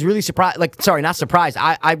I was really surprised. Like, sorry, not surprised.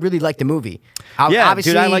 I really liked the movie. Yeah,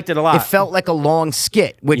 Obviously, dude, I liked it a lot. It felt like a long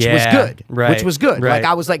skit, which was Yeah, good. right, Which was good. right. Like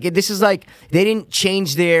I was like, this is like they didn't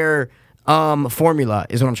change their formula.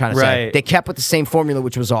 Is what I'm trying to say. Right. They kept with the same formula,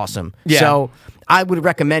 which was awesome. Yeah. So I would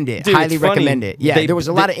recommend it. Dude, Highly it's funny. recommend it. Yeah, They- there was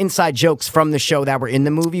a lot of inside jokes from the show that were in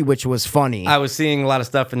the movie, which was funny. I was seeing a lot of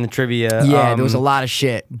stuff in the trivia. Yeah, there was a lot of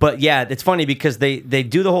shit. But yeah, it's funny because they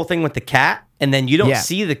do the whole thing with the cat, and then you don't Yeah.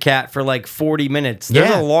 see the cat for like 40 minutes. There's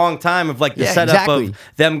Yeah. a long time of like the Yeah, setup exactly. of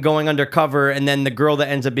them going undercover, and then the girl that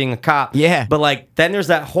ends up being a cop. Yeah. But like then there's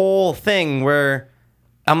that whole thing where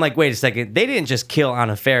I'm like, wait a second, they didn't just kill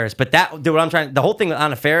Anna Faris, but that dude, what I'm trying, the whole thing with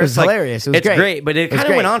Anna Faris, It was like, hilarious. It was it's great. but it It was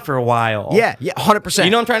kind of went great. on for a while. Yeah, 100%.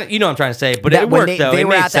 You know what I'm trying to say, but That it when worked though. they It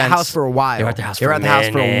were made at the sense. house for a while. They were at the house They were for at the house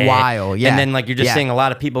for a minute. while, yeah. And then like you're just Yeah. seeing a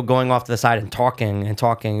lot of people going off to the side and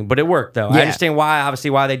talking, but it worked though. I Yeah. understand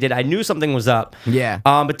obviously why they did. I knew something was up. Yeah.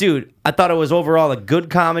 But dude, I thought it was overall a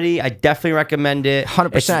good comedy. I definitely recommend it.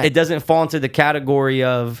 100%. It doesn't fall into the category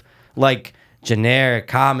of like generic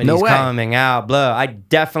comedies No way. coming out. Blah. I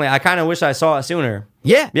kind of wish I saw it sooner.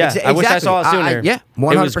 Yeah, I wish I saw it exactly. sooner. Yeah, It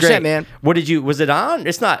was 100%, great. man. What did you? Was it on?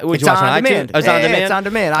 It's not. Would It's you watch on on demand. iTunes? Oh, it's on Yeah, demand. it's on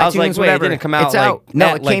demand. I was iTunes, like, wait, whatever. it didn't come out. It's out. Like, No,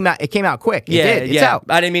 at, it like, came out. It came out quick. Yeah, it did. It's yeah. out.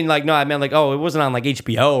 I didn't mean like no. I meant like it wasn't on like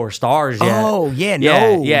HBO or Stars yet. Oh yeah,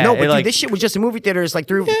 no, yeah. no. It, But like, dude, this shit was just in movie theaters like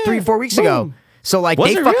 3-4 weeks boom. ago. So like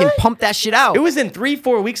Was they it fucking really? pumped that shit out. It was in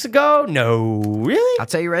 3-4 weeks ago. No, really? I'll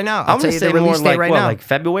tell you right now. I'm I'll tell gonna you say the more release date like right what, now. like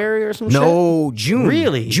February or some shit. No, June.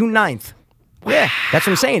 Really? June 9th. Yeah, that's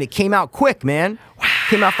what I'm saying. It came out quick, man.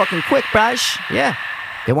 Came out fucking quick, Bash. Yeah.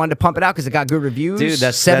 They wanted to pump it out because it got good reviews. Dude,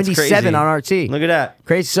 that's 77 crazy. on RT. Look at that.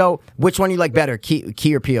 Crazy. So, which one you like better, Key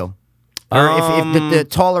or Peel? Or if the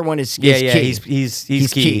taller one is Yeah, Key. he's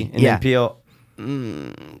He's key. Key, And yeah. then Peel.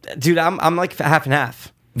 Dude, I'm like half and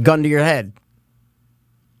half. Gun to your head.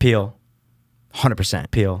 Peel.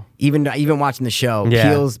 100%. Peel. Even watching the show,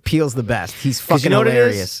 Yeah. Peel's the best. He's 'Cause fucking you know what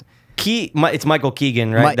hilarious. it is? It's Michael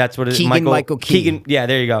Keegan, right? Mi- That's what it is. Keegan-Michael Key. Keegan. Yeah,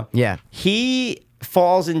 there you go. Yeah. He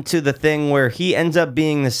falls into the thing where he ends up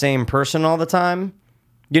being the same person all the time.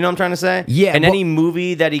 You know what I'm trying to say? Yeah, In well- any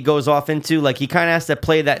movie that he goes off into, like he kind of has to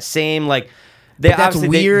play that same like. They But that's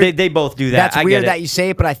obviously weird. They both do that. That's I weird get that it. you say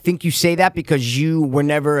it, but I think you say that because you were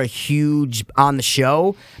never a huge on the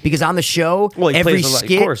show. Because on the show, Well, he every plays a lot- of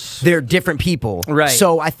skit, course. they're different people. Right.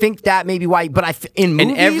 So I think that may be why. But in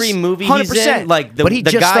movies, every movie he's 100%. in, like, the- but he the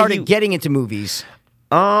just guy started you- getting into movies.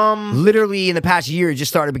 Literally in the past year, he just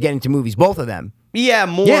started getting into movies. Both of them. Yeah,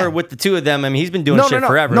 more Yeah. with the two of them. I mean, he's been doing No, shit no, no,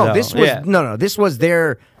 forever. no. though. This was Yeah. no. This was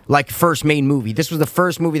their like first main movie. This was the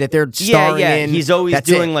first movie that they're Yeah, starring yeah. in. He's always That's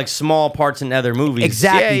doing it. like small parts in other movies.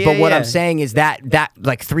 Exactly, Yeah, but what yeah. I'm saying is that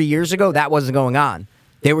like 3 years ago, that wasn't going on.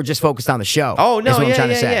 They were just focused on the show. Oh, no, is what I'm yeah, trying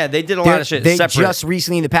to yeah, say. yeah. They did a lot of shit They separate. just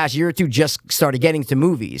recently, in the past year or two, just started getting to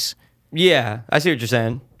movies. Yeah, I see what you're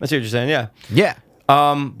saying. Yeah. Yeah,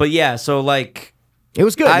 But yeah, so like, it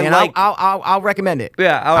was good, I man. like- I'll recommend it.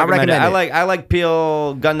 yeah, I'll recommend it. recommend I like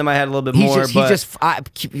Peel, gun to my head a little bit He's more, just, but I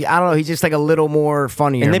don't know. He's just like a little more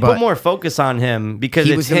funnier. and they but put more focus on him because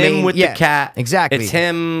He it's was the him main- with yeah, the cat. exactly. It's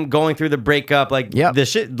him going through the breakup. Like Yep. the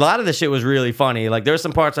shit. A lot of the shit was really funny. Like there were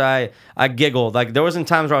some parts I giggled. Like there wasn't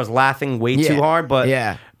times where I was laughing way Yeah, too hard, but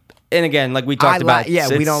yeah. And again, like we talked about, yeah,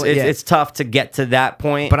 we don't- yeah. It's tough to get to that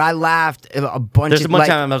point. But I laughed a bunch there's of a bunch like,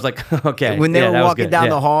 of time I was like, okay, when they yeah, were that was walking good. down Yeah.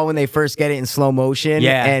 the hall when they first get it in slow motion.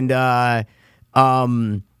 Yeah. And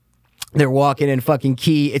they're walking in fucking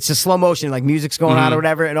Key. It's a slow motion, like music's going Mm-hmm. on or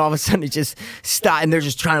whatever, and all of a sudden it just stop, and they're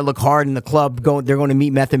just trying to look hard in the club. They're going to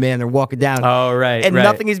meet Method Man. They're walking down. Oh, right, and right.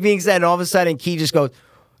 nothing is being said. And all of a sudden, Key just goes.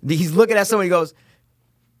 He's looking at somebody. He goes,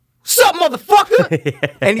 "Sup, motherfucker!"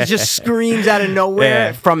 And he just screams out of nowhere.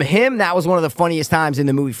 Yeah. From him, that was one of the funniest times in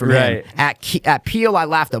the movie for Right. him. At Peel, I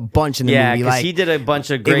laughed a bunch in the Yeah, movie. because Like he did a bunch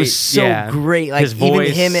of great. it was so yeah. great. Like His even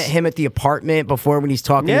voice. him at the apartment before when he's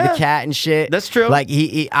talking to Yeah. the cat and shit. That's true. Like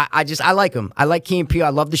I like him. I like Key and Peele. I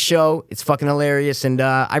love the show. It's fucking hilarious, and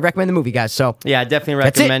I recommend the movie, guys. So Yeah, I definitely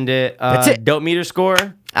That's it. recommend it. That's it. Dope meter score.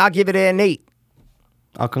 I'll give it an 8.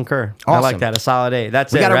 I'll concur. I Awesome. like that. A solid 8.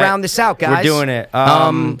 That's We it. got to right? round this out, guys. We're doing it.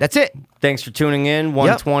 That's it. Thanks for tuning in.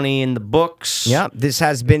 120 in the books. Yep. This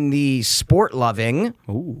has been the sport loving.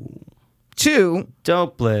 Ooh. 2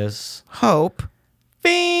 Dopeless. Hope.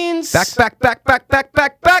 Fiends. Back.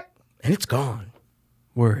 And it's gone.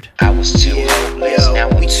 Word. I was too hopeless, now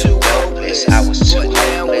I'm too hopeless. I was too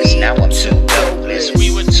hopeless, now I'm too